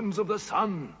mountains of the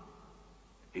sun.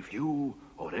 If you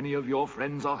or any of your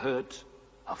friends are hurt,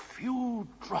 a few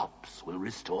drops will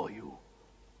restore you.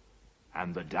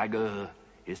 And the dagger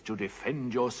is to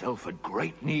defend yourself at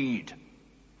great need,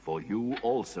 for you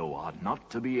also are not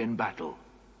to be in battle.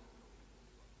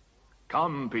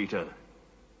 Come, Peter.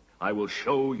 I will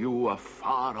show you a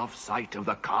far-off sight of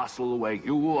the castle where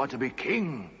you are to be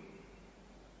king.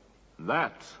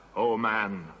 That, O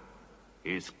man,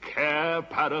 is Cair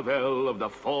Paravel of the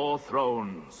Four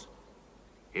Thrones,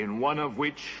 in one of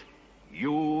which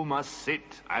you must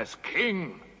sit as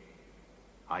king.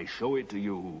 I show it to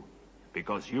you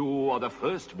because you are the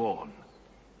firstborn,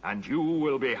 and you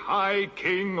will be High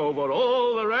King over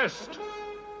all the rest.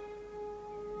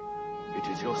 It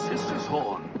is your sister's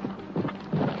horn.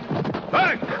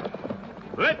 Back!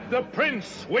 Let the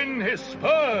prince win his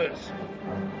spurs!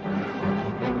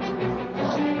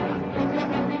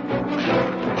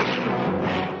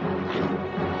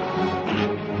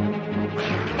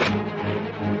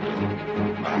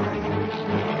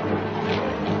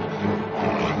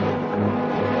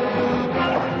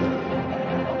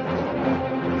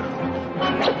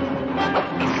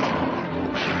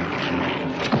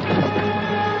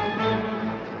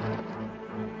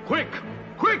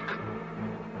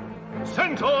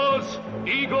 Centaurs!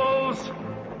 Eagles!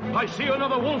 I see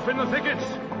another wolf in the thickets!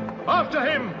 After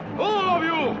him! All of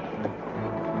you!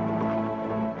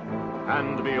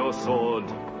 Hand me your sword,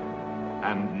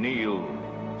 and kneel,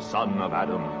 son of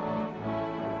Adam.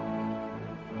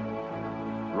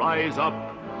 Rise up,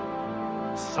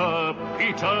 Sir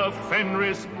Peter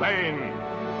Fenris Bane.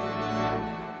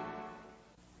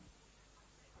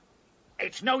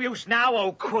 It's no use now,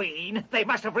 O Queen. They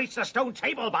must have reached the stone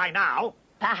table by now.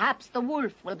 Perhaps the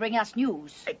wolf will bring us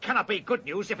news. It cannot be good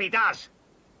news if he does.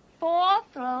 4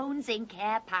 thrones in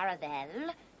Cair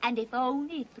Paravel, and if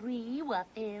only 3 were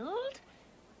filled,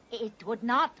 it would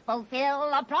not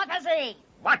fulfill a prophecy.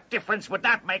 What difference would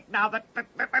that make now that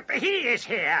he is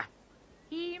here?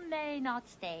 He may not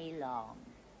stay long.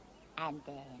 And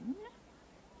then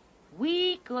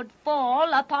we could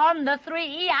fall upon the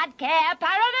 3 at Cair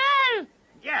Paravel.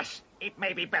 Yes, it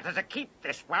may be better to keep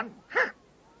this one.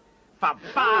 For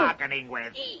bargaining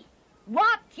with.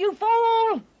 What, you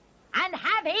fool? And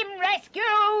have him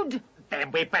rescued?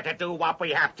 Then we better do what we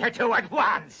have to do at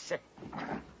once.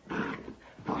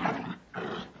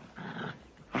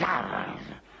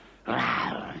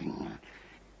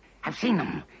 I've seen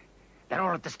them. They're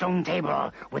all at the stone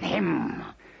table with him.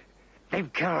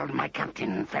 They've killed my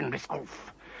captain, Fenris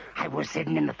Ulf. I was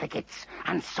sitting in the thickets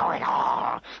and saw it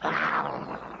all.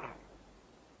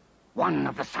 One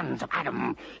of the sons of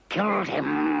Adam killed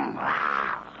him.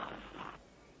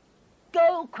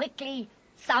 Go quickly.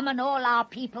 Summon all our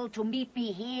people to meet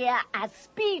me here as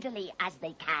speedily as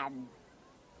they can.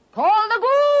 Call the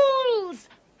ghouls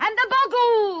and the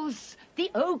boggles, the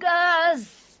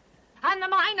ogres and the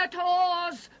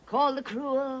minotaurs. Call the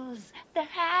cruels, the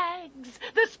hags,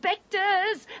 the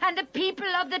spectres, and the people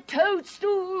of the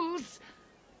toadstools.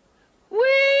 We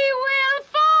will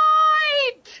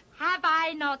fight! Have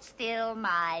I not still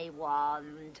my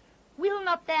wand? Will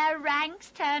not their ranks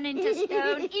turn into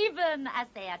stone even as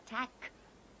they attack?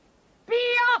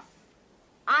 Be off!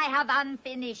 I have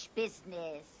unfinished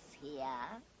business here.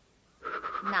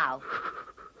 Now,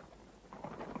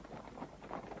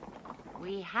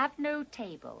 we have no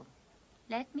table.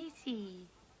 Let me see.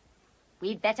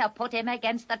 We'd better put him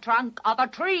against the trunk of a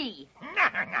tree.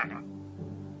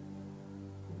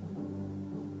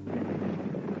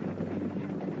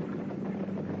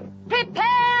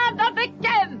 Prepare the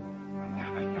victim!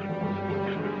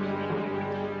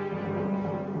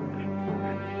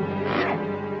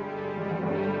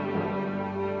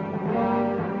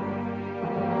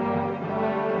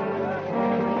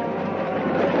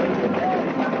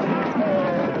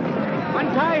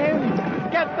 Untie him!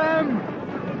 Get them!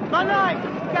 The knife!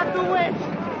 Get the witch!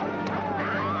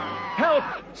 Help!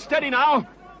 Steady now!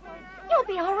 You'll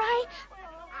be all right.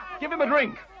 Give him a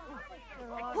drink.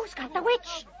 Who's got the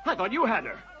witch? I thought you had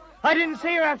her. I didn't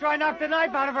see her after I knocked the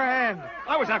knife out of her hand.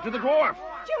 I was after the dwarf.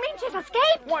 Do you mean she's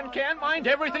escaped? One can't mind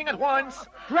everything at once.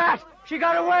 Drat! She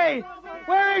got away!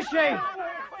 Where is she?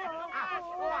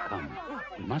 Come,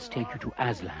 we must take you to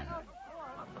Aslan.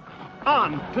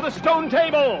 On to the stone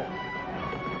table!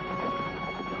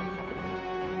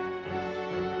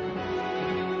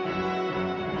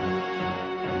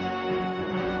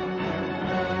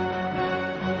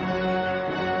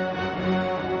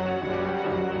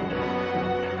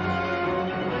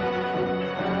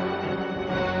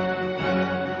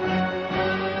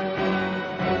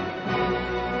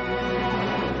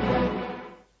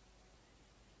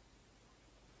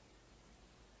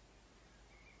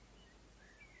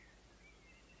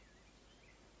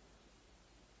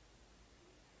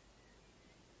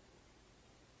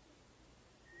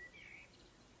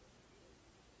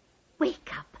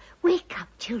 Wake up,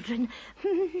 children.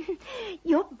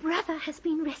 Your brother has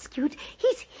been rescued.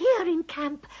 He's here in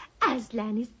camp.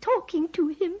 Aslan is talking to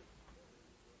him.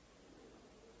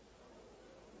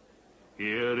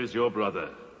 Here is your brother,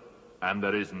 and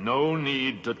there is no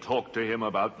need to talk to him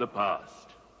about the past.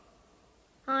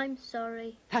 I'm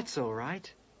sorry. That's all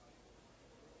right.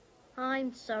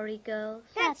 I'm sorry, girls.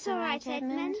 That's all right,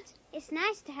 Edmund. It's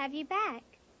nice to have you back.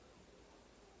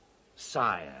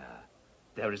 Sire,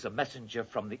 there is a messenger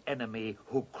from the enemy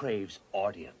who craves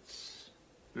audience.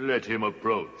 Let him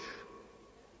approach.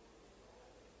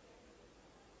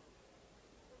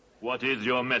 What is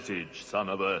your message, son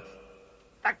of Earth?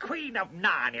 The Queen of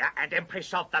Narnia and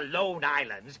Empress of the Lone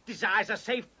Islands desires a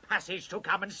safe passage to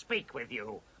come and speak with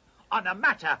you on a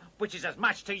matter which is as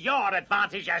much to your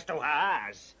advantage as to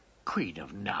hers. Queen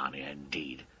of Narnia,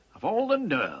 indeed. Of all the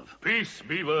nerve. Peace,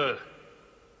 Beaver.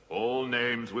 All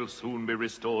names will soon be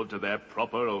restored to their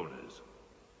proper owners.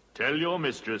 Tell your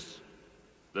mistress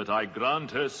that I grant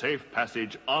her safe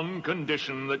passage on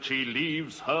condition that she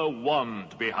leaves her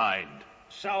wand behind.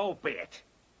 So be it.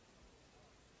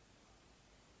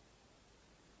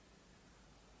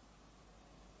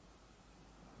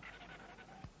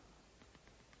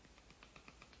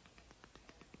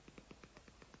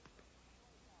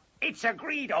 It's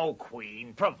agreed, O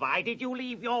Queen, provided you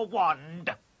leave your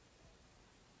wand.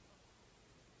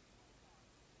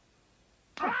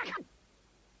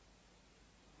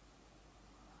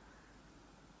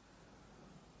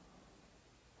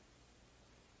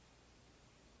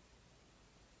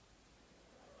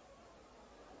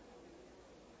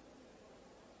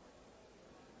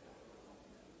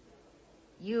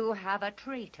 You have a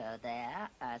traitor there,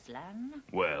 Aslan.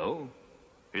 Well,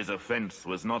 his offense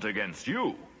was not against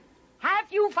you.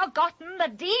 Have you forgotten the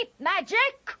deep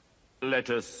magic?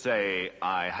 Let us say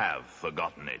I have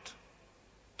forgotten it.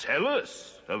 Tell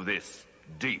us of this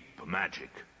deep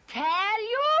magic. Tell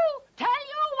you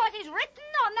what is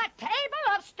written on that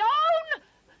table of stone?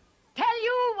 Tell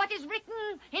you what is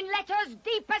written in letters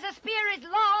deep as a spear is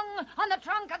long on the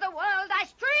trunk of the world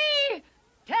ash tree?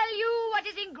 Tell you what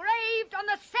is engraved on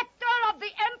the scepter of the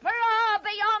Emperor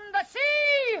beyond the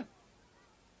sea?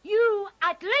 You,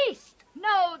 at least,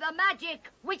 know the magic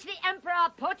which the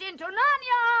Emperor put into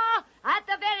Narnia at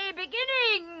the very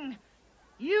beginning.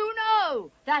 You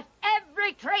know that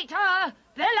every traitor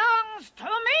belongs to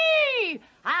me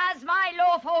as my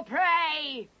lawful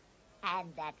prey.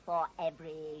 And that for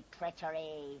every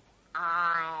treachery,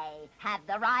 I have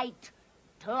the right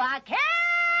to a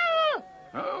kill!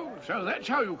 Oh, so that's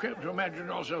how you came to imagine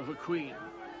yourself a queen.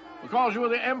 Because you were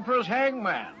the Emperor's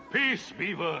hangman. Peace,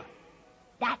 Beaver.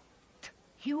 That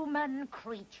human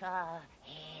creature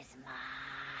is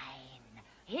mine.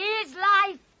 His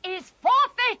life is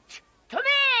forfeit to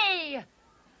me.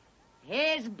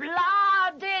 His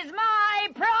blood is my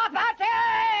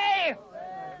property.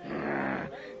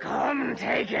 Come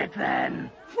take it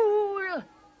then. Fool,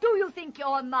 do you think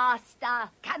your master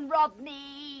can rob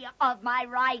me of my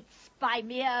rights by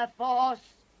mere force?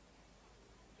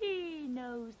 He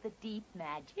knows the deep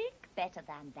magic better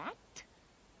than that.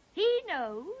 He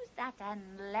knows that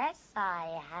unless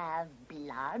I have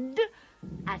blood,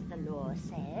 as the law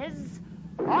says,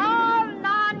 all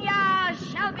Narnia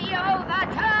shall be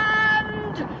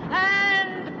overturned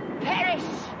and perish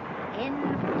in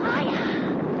fire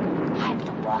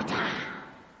and water.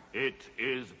 It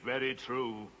is very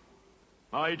true.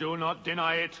 I do not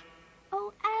deny it.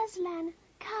 Oh, Aslan,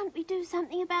 can't we do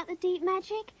something about the deep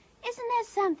magic? Isn't there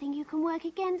something you can work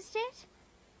against it?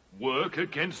 Work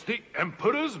against the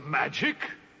Emperor's magic?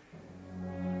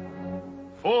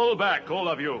 Fall back, all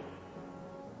of you,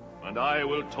 and I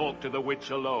will talk to the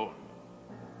witch alone.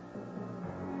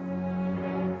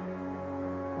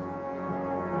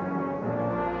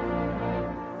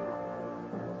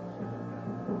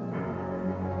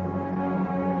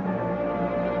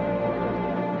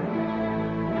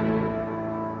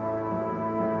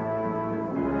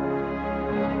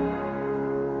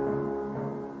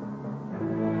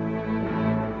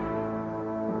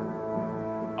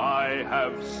 I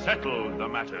have settled the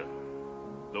matter.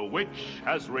 The witch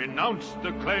has renounced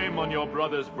the claim on your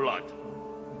brother's blood.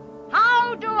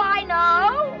 How do I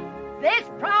know this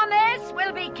promise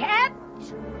will be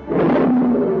kept?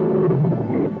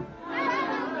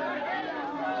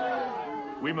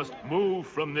 We must move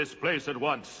from this place at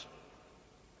once.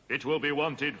 It will be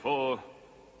wanted for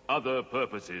other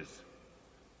purposes.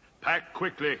 Pack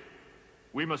quickly.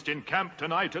 We must encamp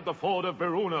tonight at the ford of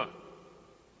Verona.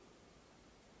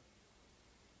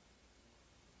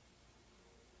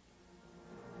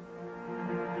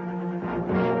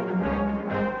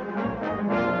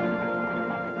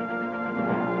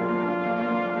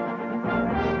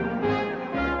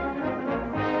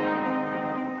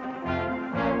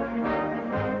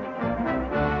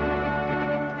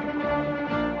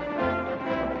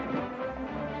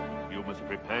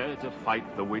 Prepare to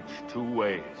fight the witch 2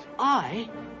 ways. I?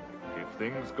 If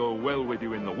things go well with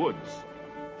you in the woods,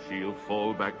 she'll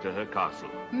fall back to her castle.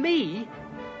 Me?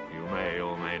 You may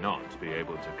or may not be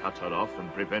able to cut her off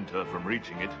and prevent her from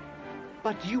reaching it.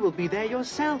 But you will be there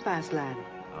yourself, Aslan.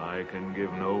 I can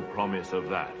give no promise of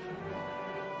that.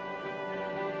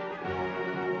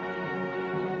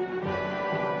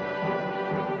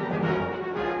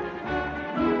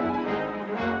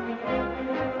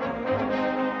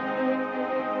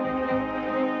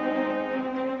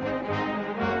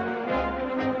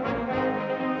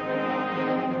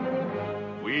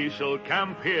 We shall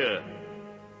camp here.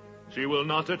 She will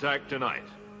not attack tonight.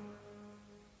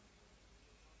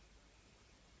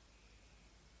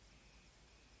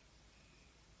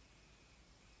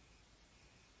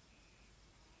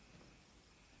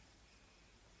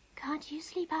 Can't you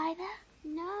sleep either?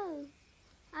 No.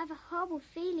 I have a horrible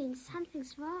feeling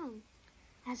something's wrong.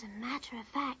 As a matter of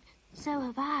fact, so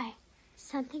have I.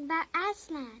 Something about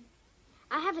Aslan.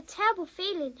 I have a terrible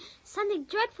feeling something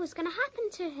dreadful's going to happen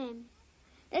to him.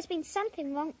 There's been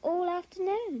something wrong all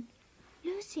afternoon.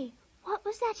 Lucy, what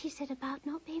was that you said about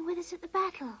not being with us at the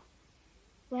battle?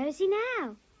 Where is he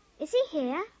now? Is he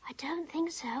here? I don't think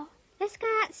so. Let's go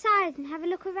outside and have a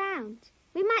look around.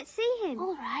 We might see him.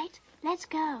 All right, let's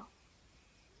go.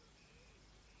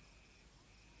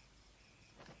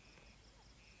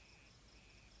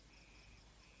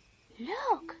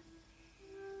 Look!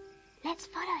 Let's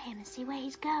follow him and see where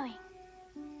he's going.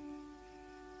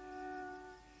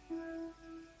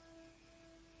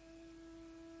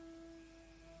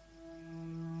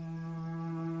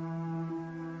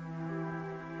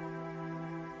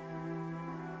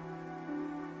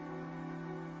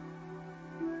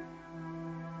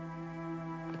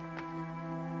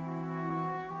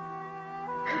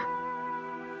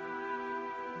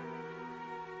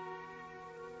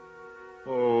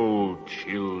 Oh,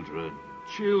 children,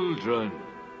 children,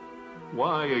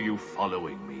 why are you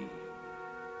following me?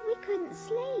 We couldn't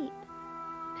sleep.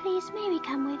 Please, may we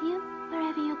come with you,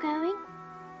 wherever you're going?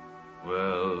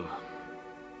 Well,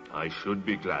 I should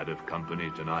be glad of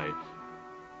company tonight.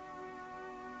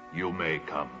 You may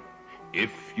come,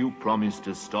 if you promise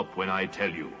to stop when I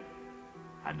tell you.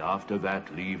 And after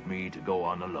that, leave me to go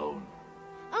on alone.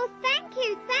 Oh, thank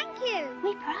you, thank you.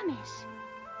 We promise.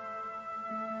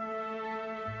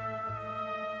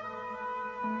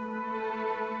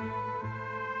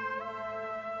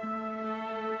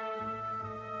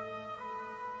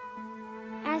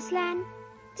 Aslan,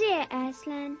 dear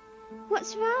Aslan,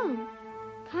 what's wrong?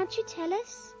 Can't you tell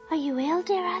us? Are you ill,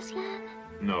 dear Aslan?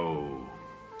 No,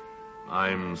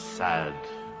 I'm sad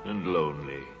and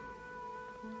lonely.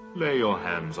 Lay your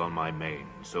hands on my mane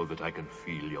so that I can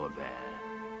feel you're there.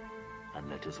 And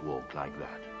let us walk like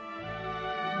that.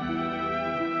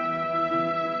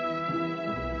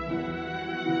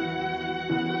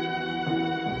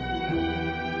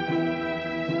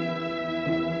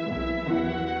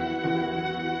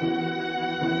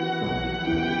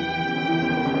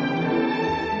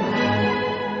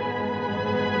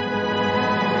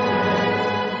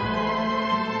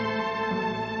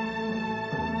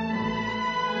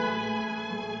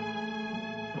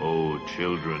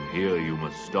 Children, here you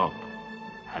must stop.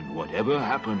 And whatever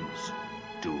happens,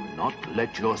 do not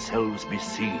let yourselves be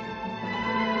seen.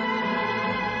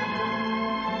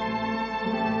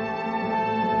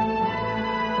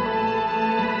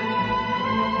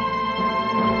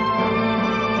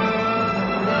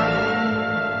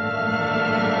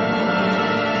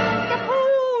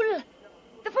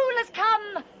 The fool has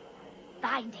come!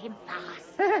 Bind him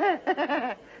fast.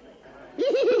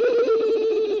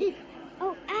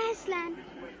 Oh, Aslan,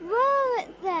 roar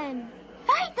at them.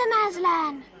 Fight them,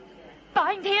 Aslan!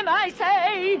 Bind him, I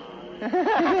say!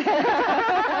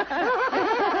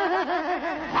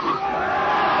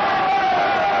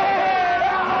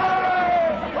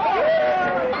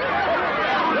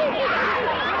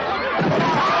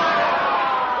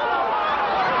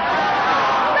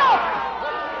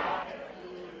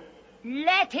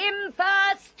 Let him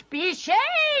first be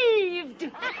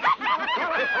shaved!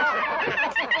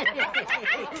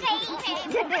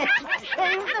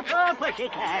 Save the poor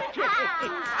pussycat.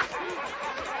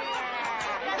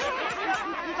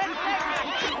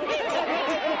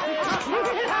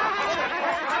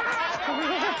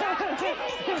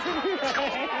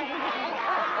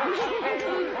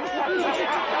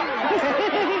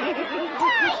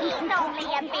 He's only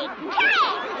a big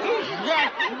cat! Is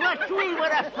that what we were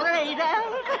afraid of?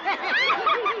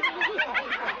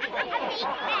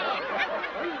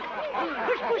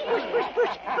 Push, push, push, push,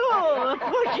 push. Oh,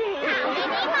 pushy. How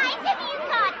many mice have you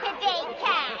got today,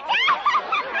 cat?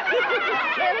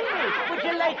 Tell me, would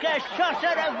you like a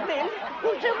saucer of milk?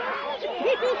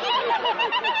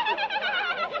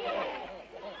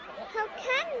 How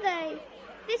can they?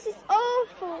 This is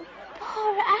awful.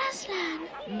 Poor Aslan.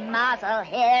 Muzzle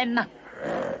him.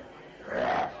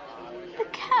 The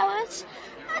cowards.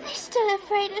 Are they still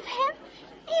afraid of him?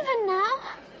 Even now?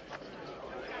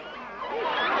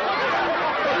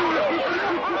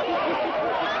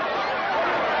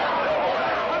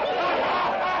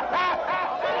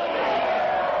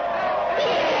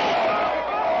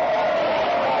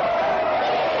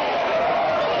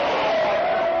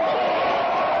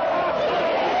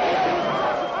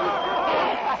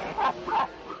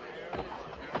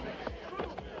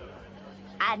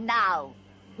 And now,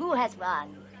 who has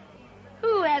won?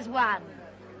 Who has won?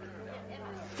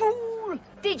 Fool!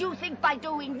 Did you think by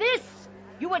doing this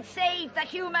you would save the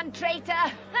human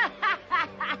traitor?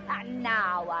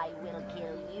 Now I will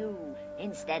kill you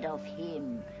instead of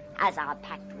him, as our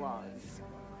pact was.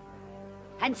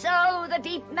 And so the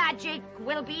deep magic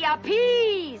will be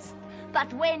appeased.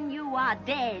 But when you are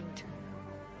dead,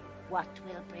 what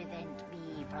will prevent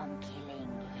me from killing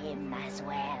him as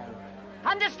well?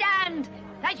 Understand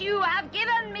that you have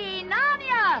given me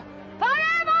Narnia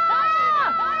forever!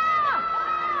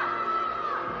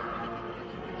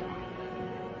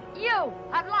 You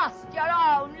have lost your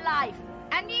own life,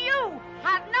 and you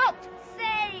have not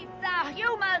saved the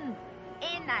human.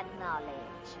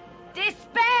 Acknowledge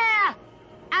despair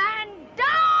and die!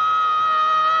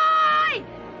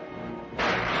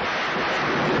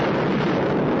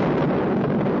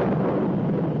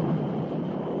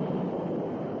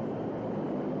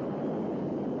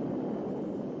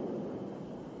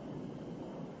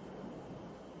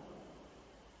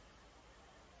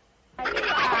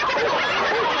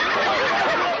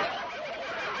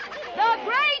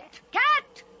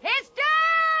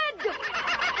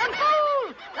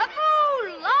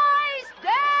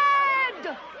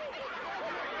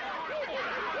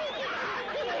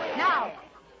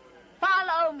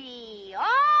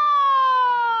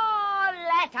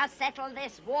 Settle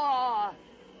this war.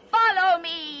 Follow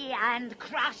me and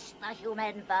crush the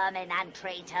human vermin and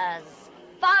traitors.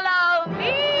 Follow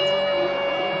me!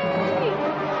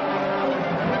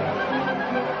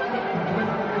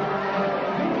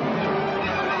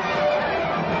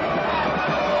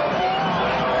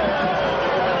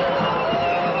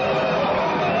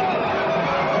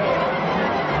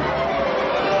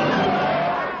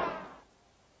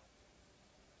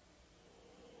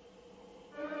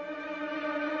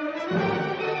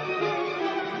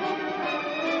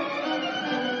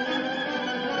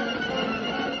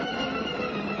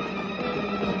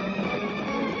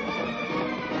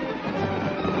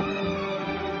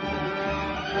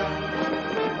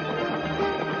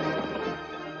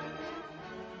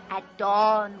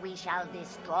 Dawn we shall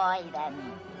destroy them.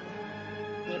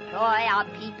 Deploy our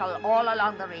people all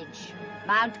along the ridge.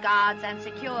 Mount guards and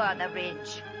secure the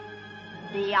ridge.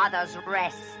 The others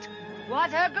rest.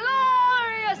 What a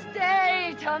glorious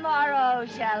day tomorrow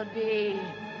shall be.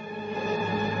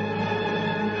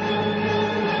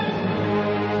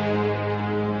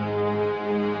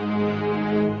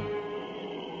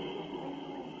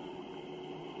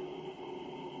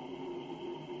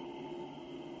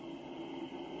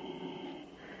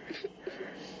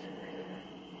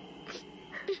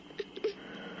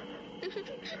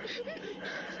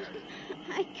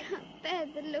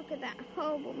 bear the look of that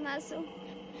horrible muzzle.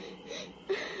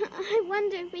 I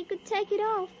wonder if we could take it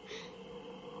off.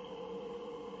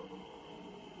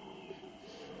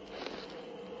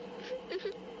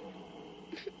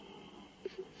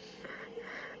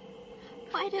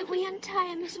 Why don't we untie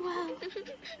him as well?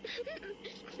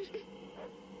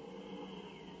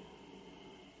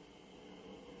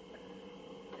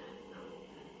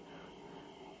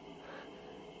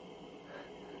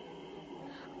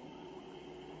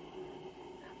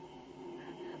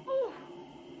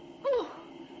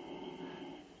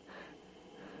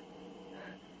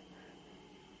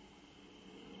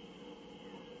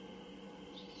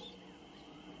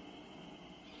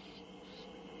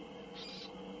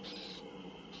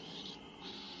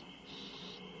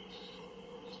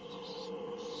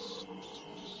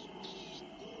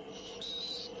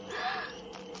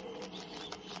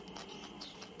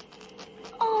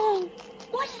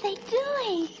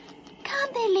 Doing?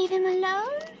 Can't they leave him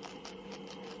alone?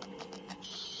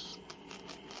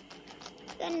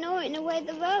 They're gnawing away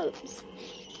the ropes.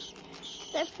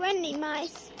 They're friendly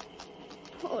mice.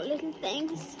 Poor little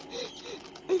things.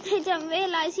 They don't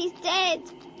realize he's dead.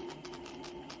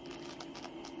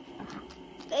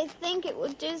 They think it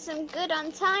will do some good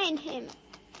untying him.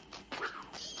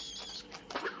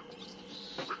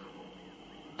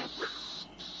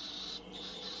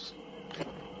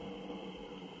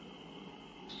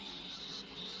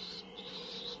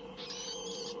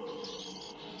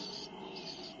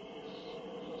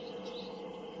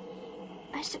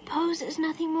 I suppose there's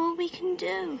nothing more we can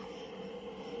do.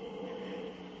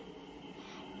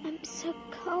 I'm so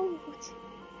cold.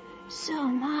 So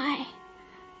am I.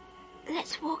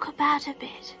 Let's walk about a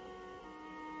bit.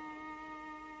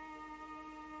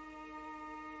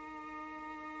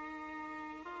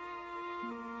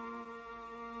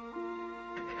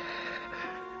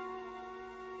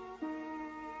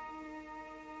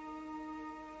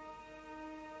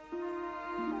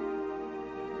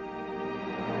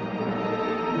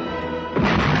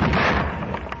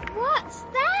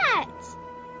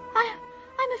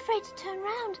 To turn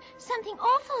round. Something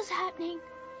awful's happening.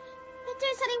 They're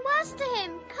doing something worse to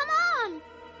him. Come on.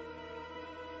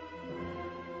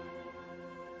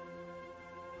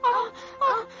 Oh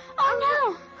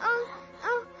no.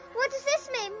 Oh, what does this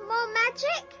mean? More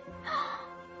magic?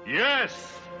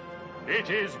 Yes,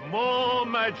 it is more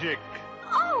magic.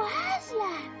 Oh,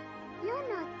 Aslan. You're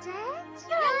not dead.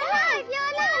 You're alive.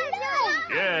 You're alive.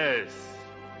 Yes,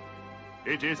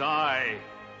 it is I.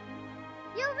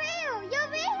 You're real.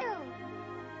 You're real.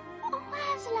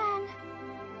 Oh, Aslan.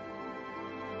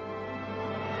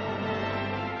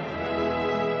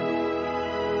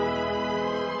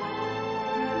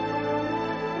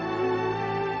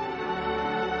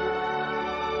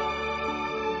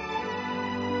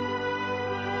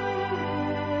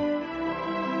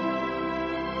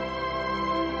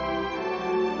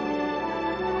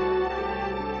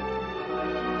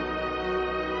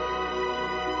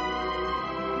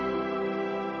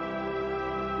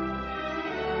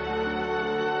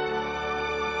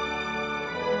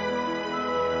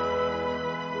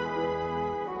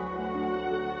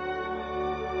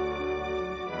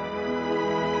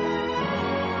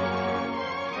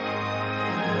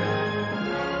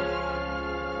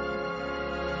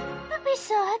 We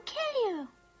saw her kill you.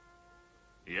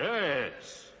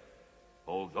 Yes.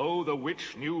 Although the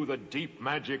witch knew the deep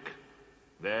magic,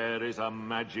 there is a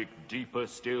magic deeper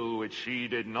still which she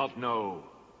did not know.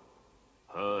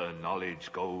 Her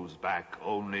knowledge goes back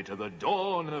only to the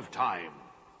dawn of time.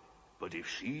 But if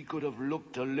she could have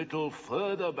looked a little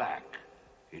further back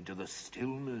into the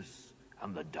stillness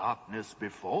and the darkness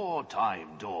before time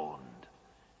dawned,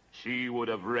 she would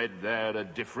have read there a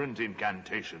different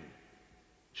incantation.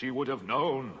 She would have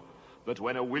known that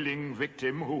when a willing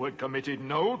victim who had committed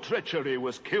no treachery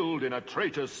was killed in a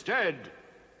traitor's stead,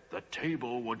 the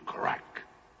table would crack,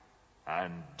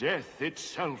 and death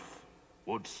itself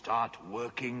would start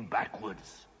working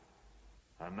backwards.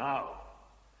 And now,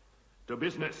 to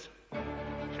business.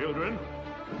 Children,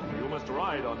 you must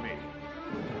ride on me.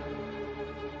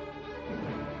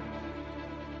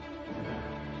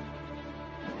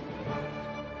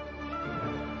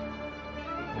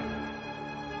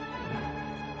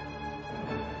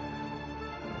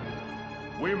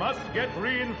 We must get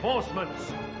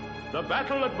reinforcements. The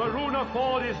battle at Varuna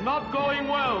Ford is not going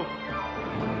well.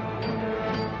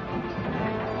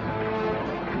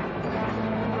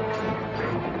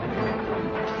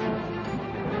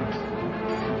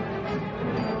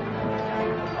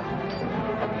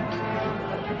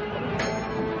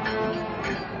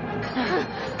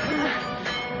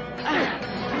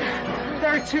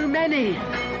 There are too many.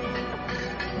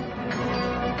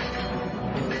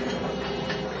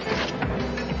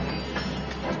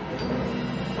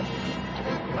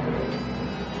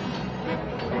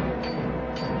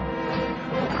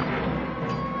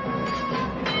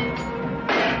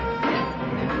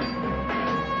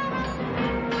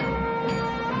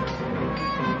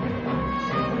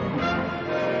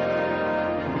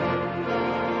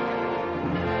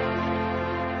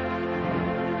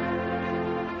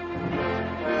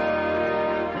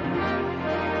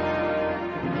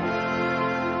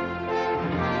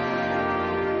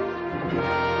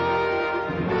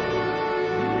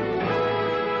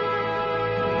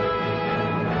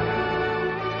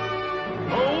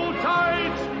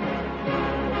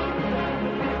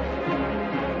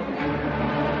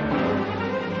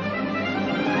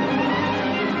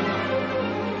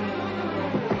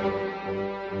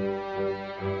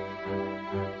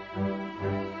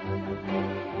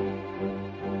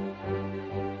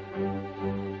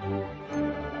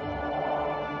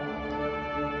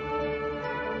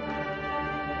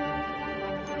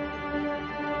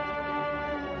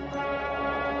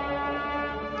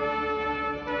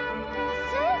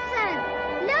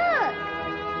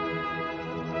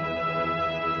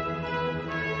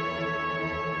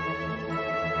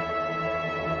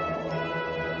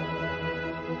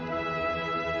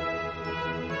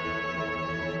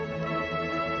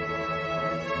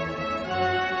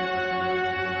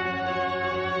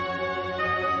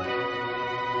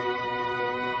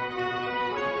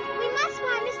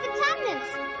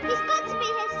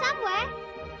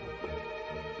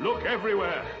 Look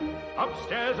everywhere.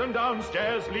 Upstairs and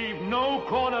downstairs, leave no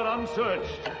corner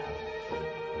unsearched.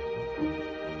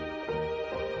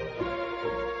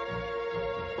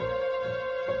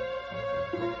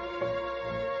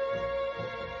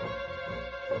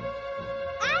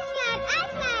 Aslan!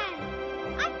 Aslan!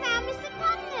 I found Mr.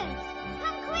 Tumnus!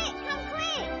 Come quick! Come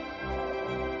quick!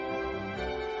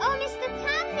 Oh, Mr.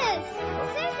 Tumnus!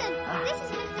 Susan, this is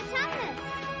Mr. Tumnus.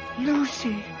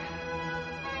 Lucy!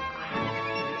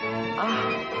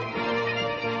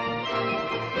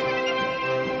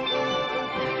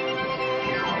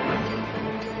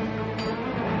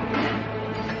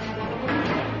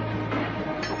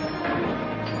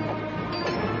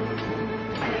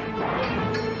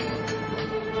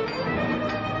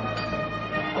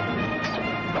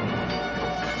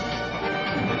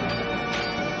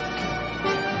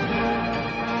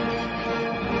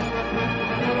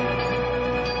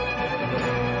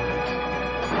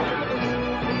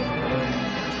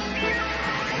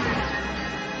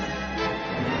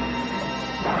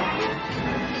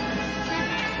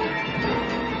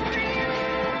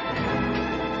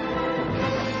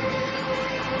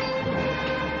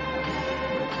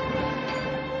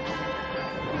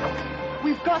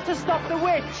 We've got to stop the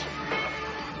witch.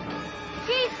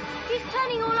 She's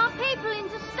turning all our people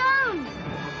into stone.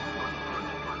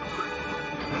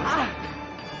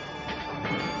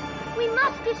 We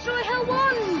must destroy her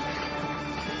wand.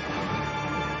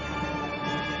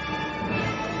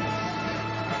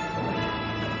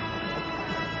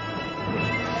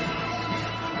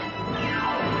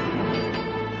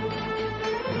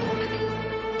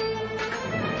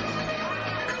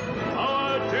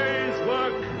 Our day's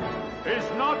work is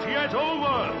not yet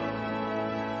over.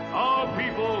 Our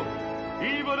people,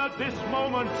 even at this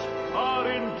moment, are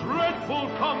in dreadful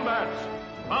combat,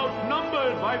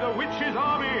 outnumbered by the witch's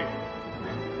army.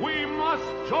 We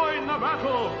must join the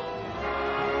battle.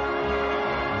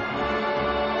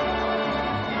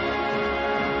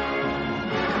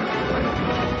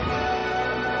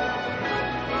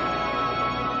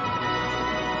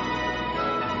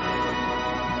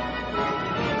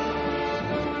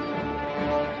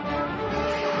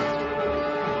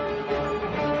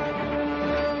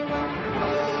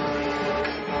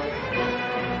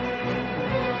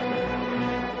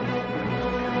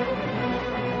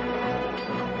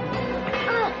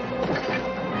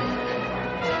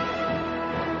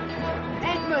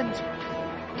 Edmund!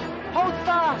 Hold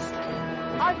fast!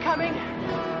 I'm coming!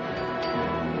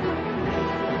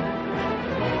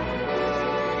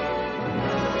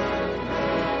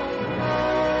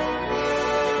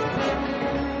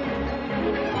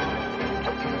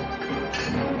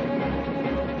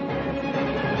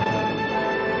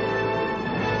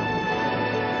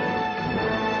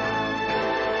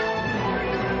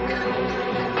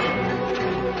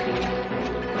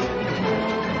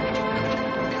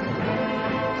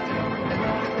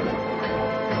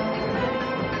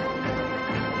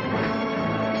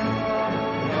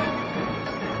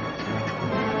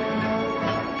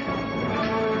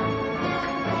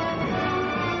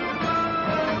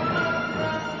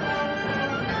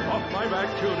 Off my back,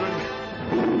 children.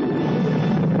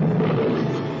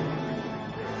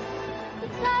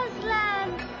 It's Aslan.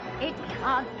 It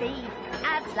can't be.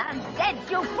 Aslan's dead,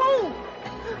 you fool!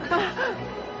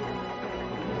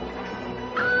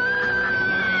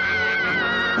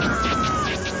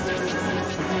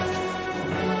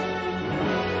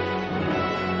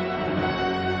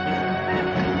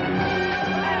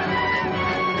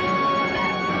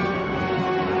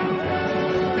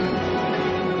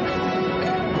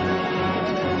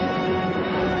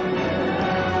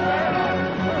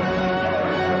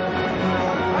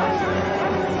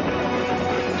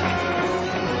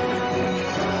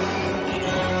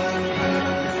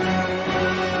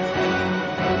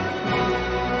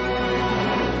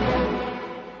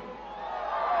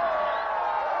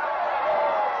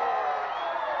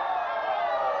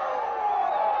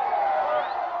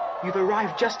 You've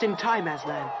arrived just in time,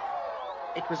 Aslan.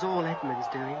 It was all Edmund's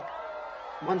doing.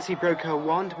 Once he broke her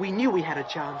wand, we knew we had a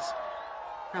chance.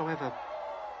 However,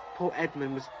 poor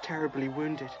Edmund was terribly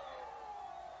wounded.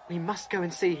 We must go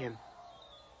and see him.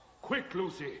 Quick,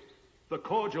 Lucy. The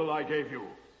cordial I gave you.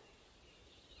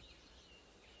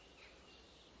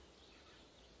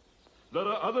 There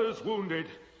are others wounded.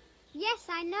 Yes,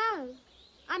 I know.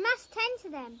 I must tend to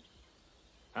them.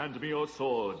 Hand me your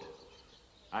sword.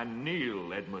 And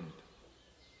kneel, Edmund.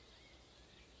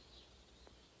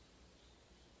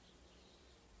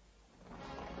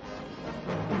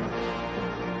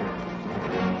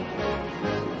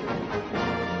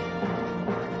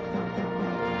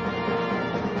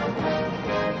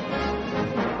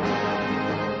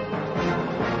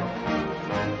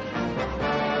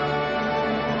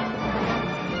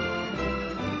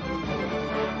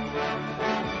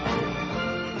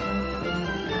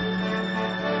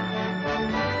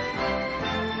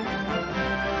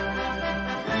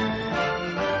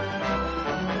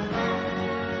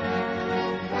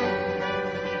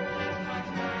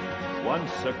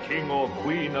 once a king or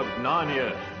queen of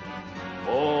Narnia,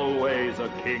 always a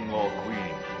king or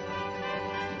queen.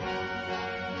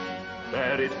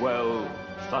 Bear it well,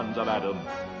 sons of Adam.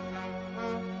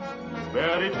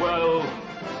 Bear it well,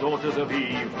 daughters of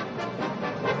Eve.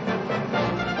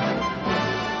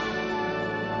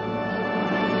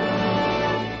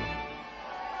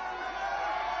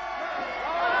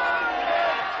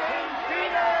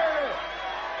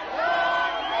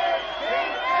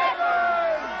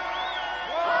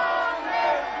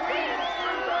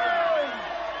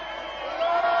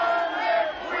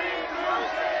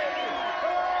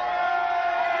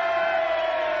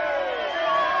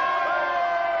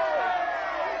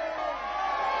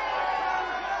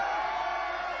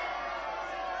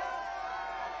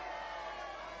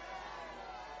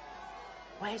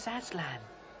 Where's Aslan?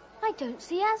 I don't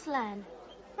see Aslan.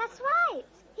 That's right.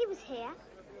 He was here.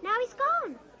 Now he's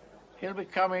gone. He'll be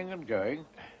coming and going.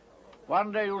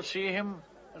 One day you'll see him,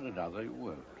 and another you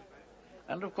won't.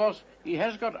 And, of course, he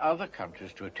has got other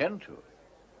countries to attend to.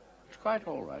 It's quite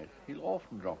all right. He'll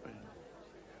often drop in.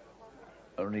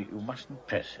 Only you mustn't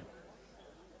press him.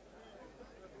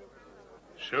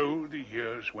 So the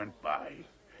years went by.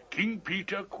 King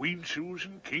Peter, Queen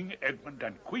Susan, King Edmund,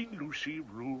 and Queen Lucy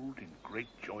ruled in great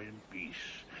joy and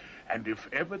peace. And if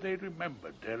ever they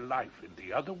remembered their life in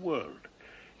the other world,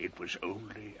 it was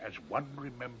only as one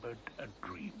remembered a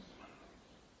dream.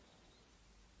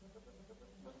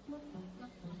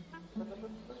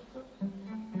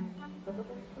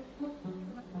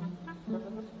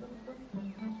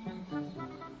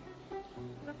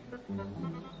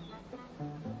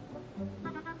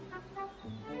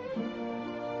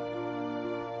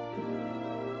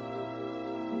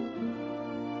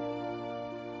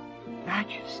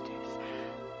 Majesties,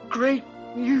 great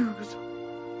news!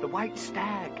 The white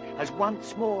stag has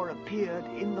once more appeared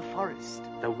in the forest.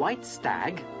 The white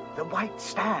stag? The white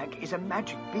stag is a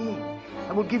magic being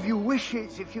and will give you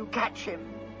wishes if you catch him.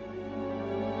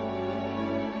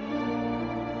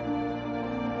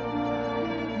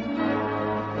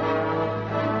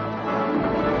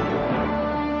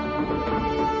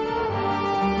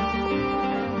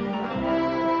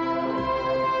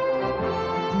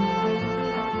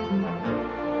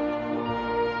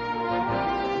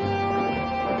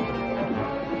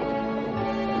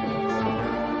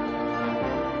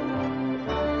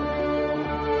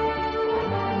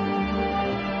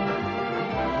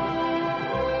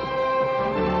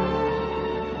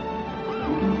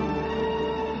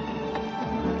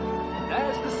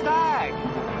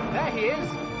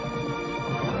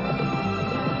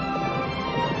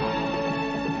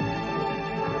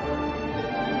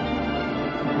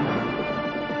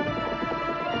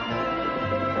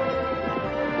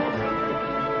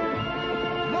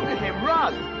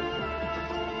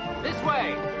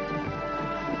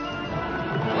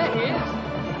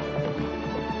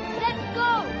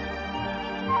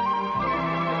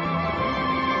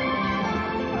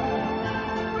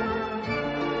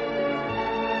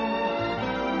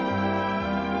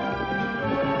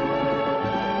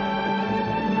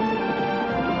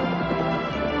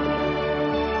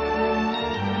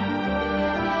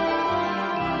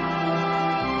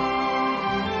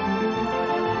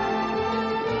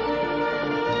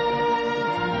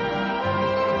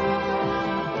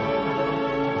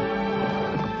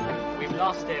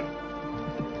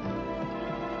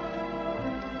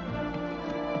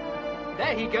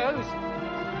 There he goes.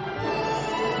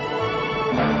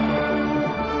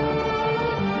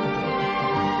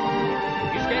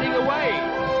 He's getting away.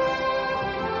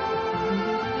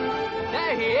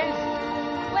 There he is.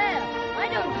 Well, I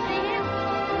don't see him.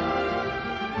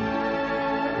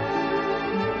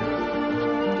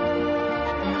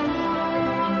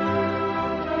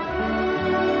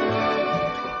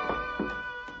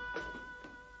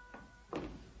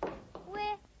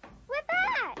 We're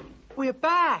back. We're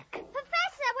back.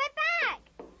 Professor, we're back.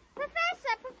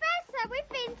 Professor, we've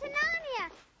been to Narnia.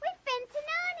 We've been to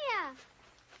Narnia.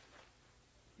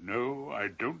 No, I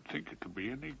don't think it'll be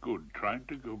any good trying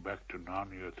to go back to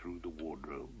Narnia through the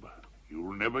wardrobe.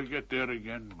 You'll never get there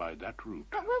again by that route.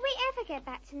 But will we ever get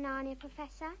back to Narnia,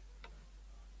 Professor?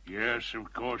 Yes,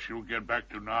 of course you'll get back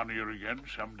to Narnia again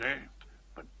someday.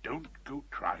 But don't go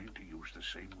trying to use the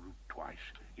same route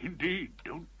twice. Indeed,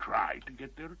 don't try to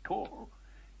get there at all.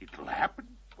 It'll happen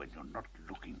when you're not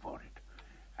looking for it.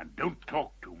 And don't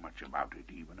talk too much about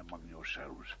it, even among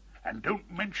yourselves. And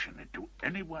don't mention it to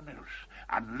anyone else,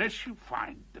 unless you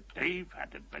find that they've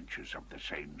had adventures of the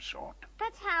same sort.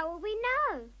 But how will we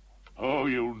know? Oh,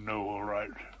 you'll know all right.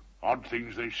 Odd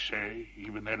things they say,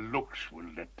 even their looks will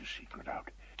let the secret out.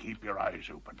 Keep your eyes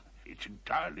open. It's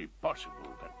entirely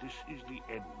possible that this is the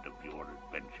end of your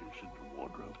adventures in the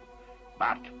wardrobe,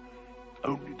 but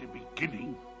only the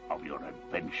beginning of your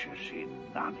adventures in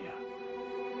Narnia.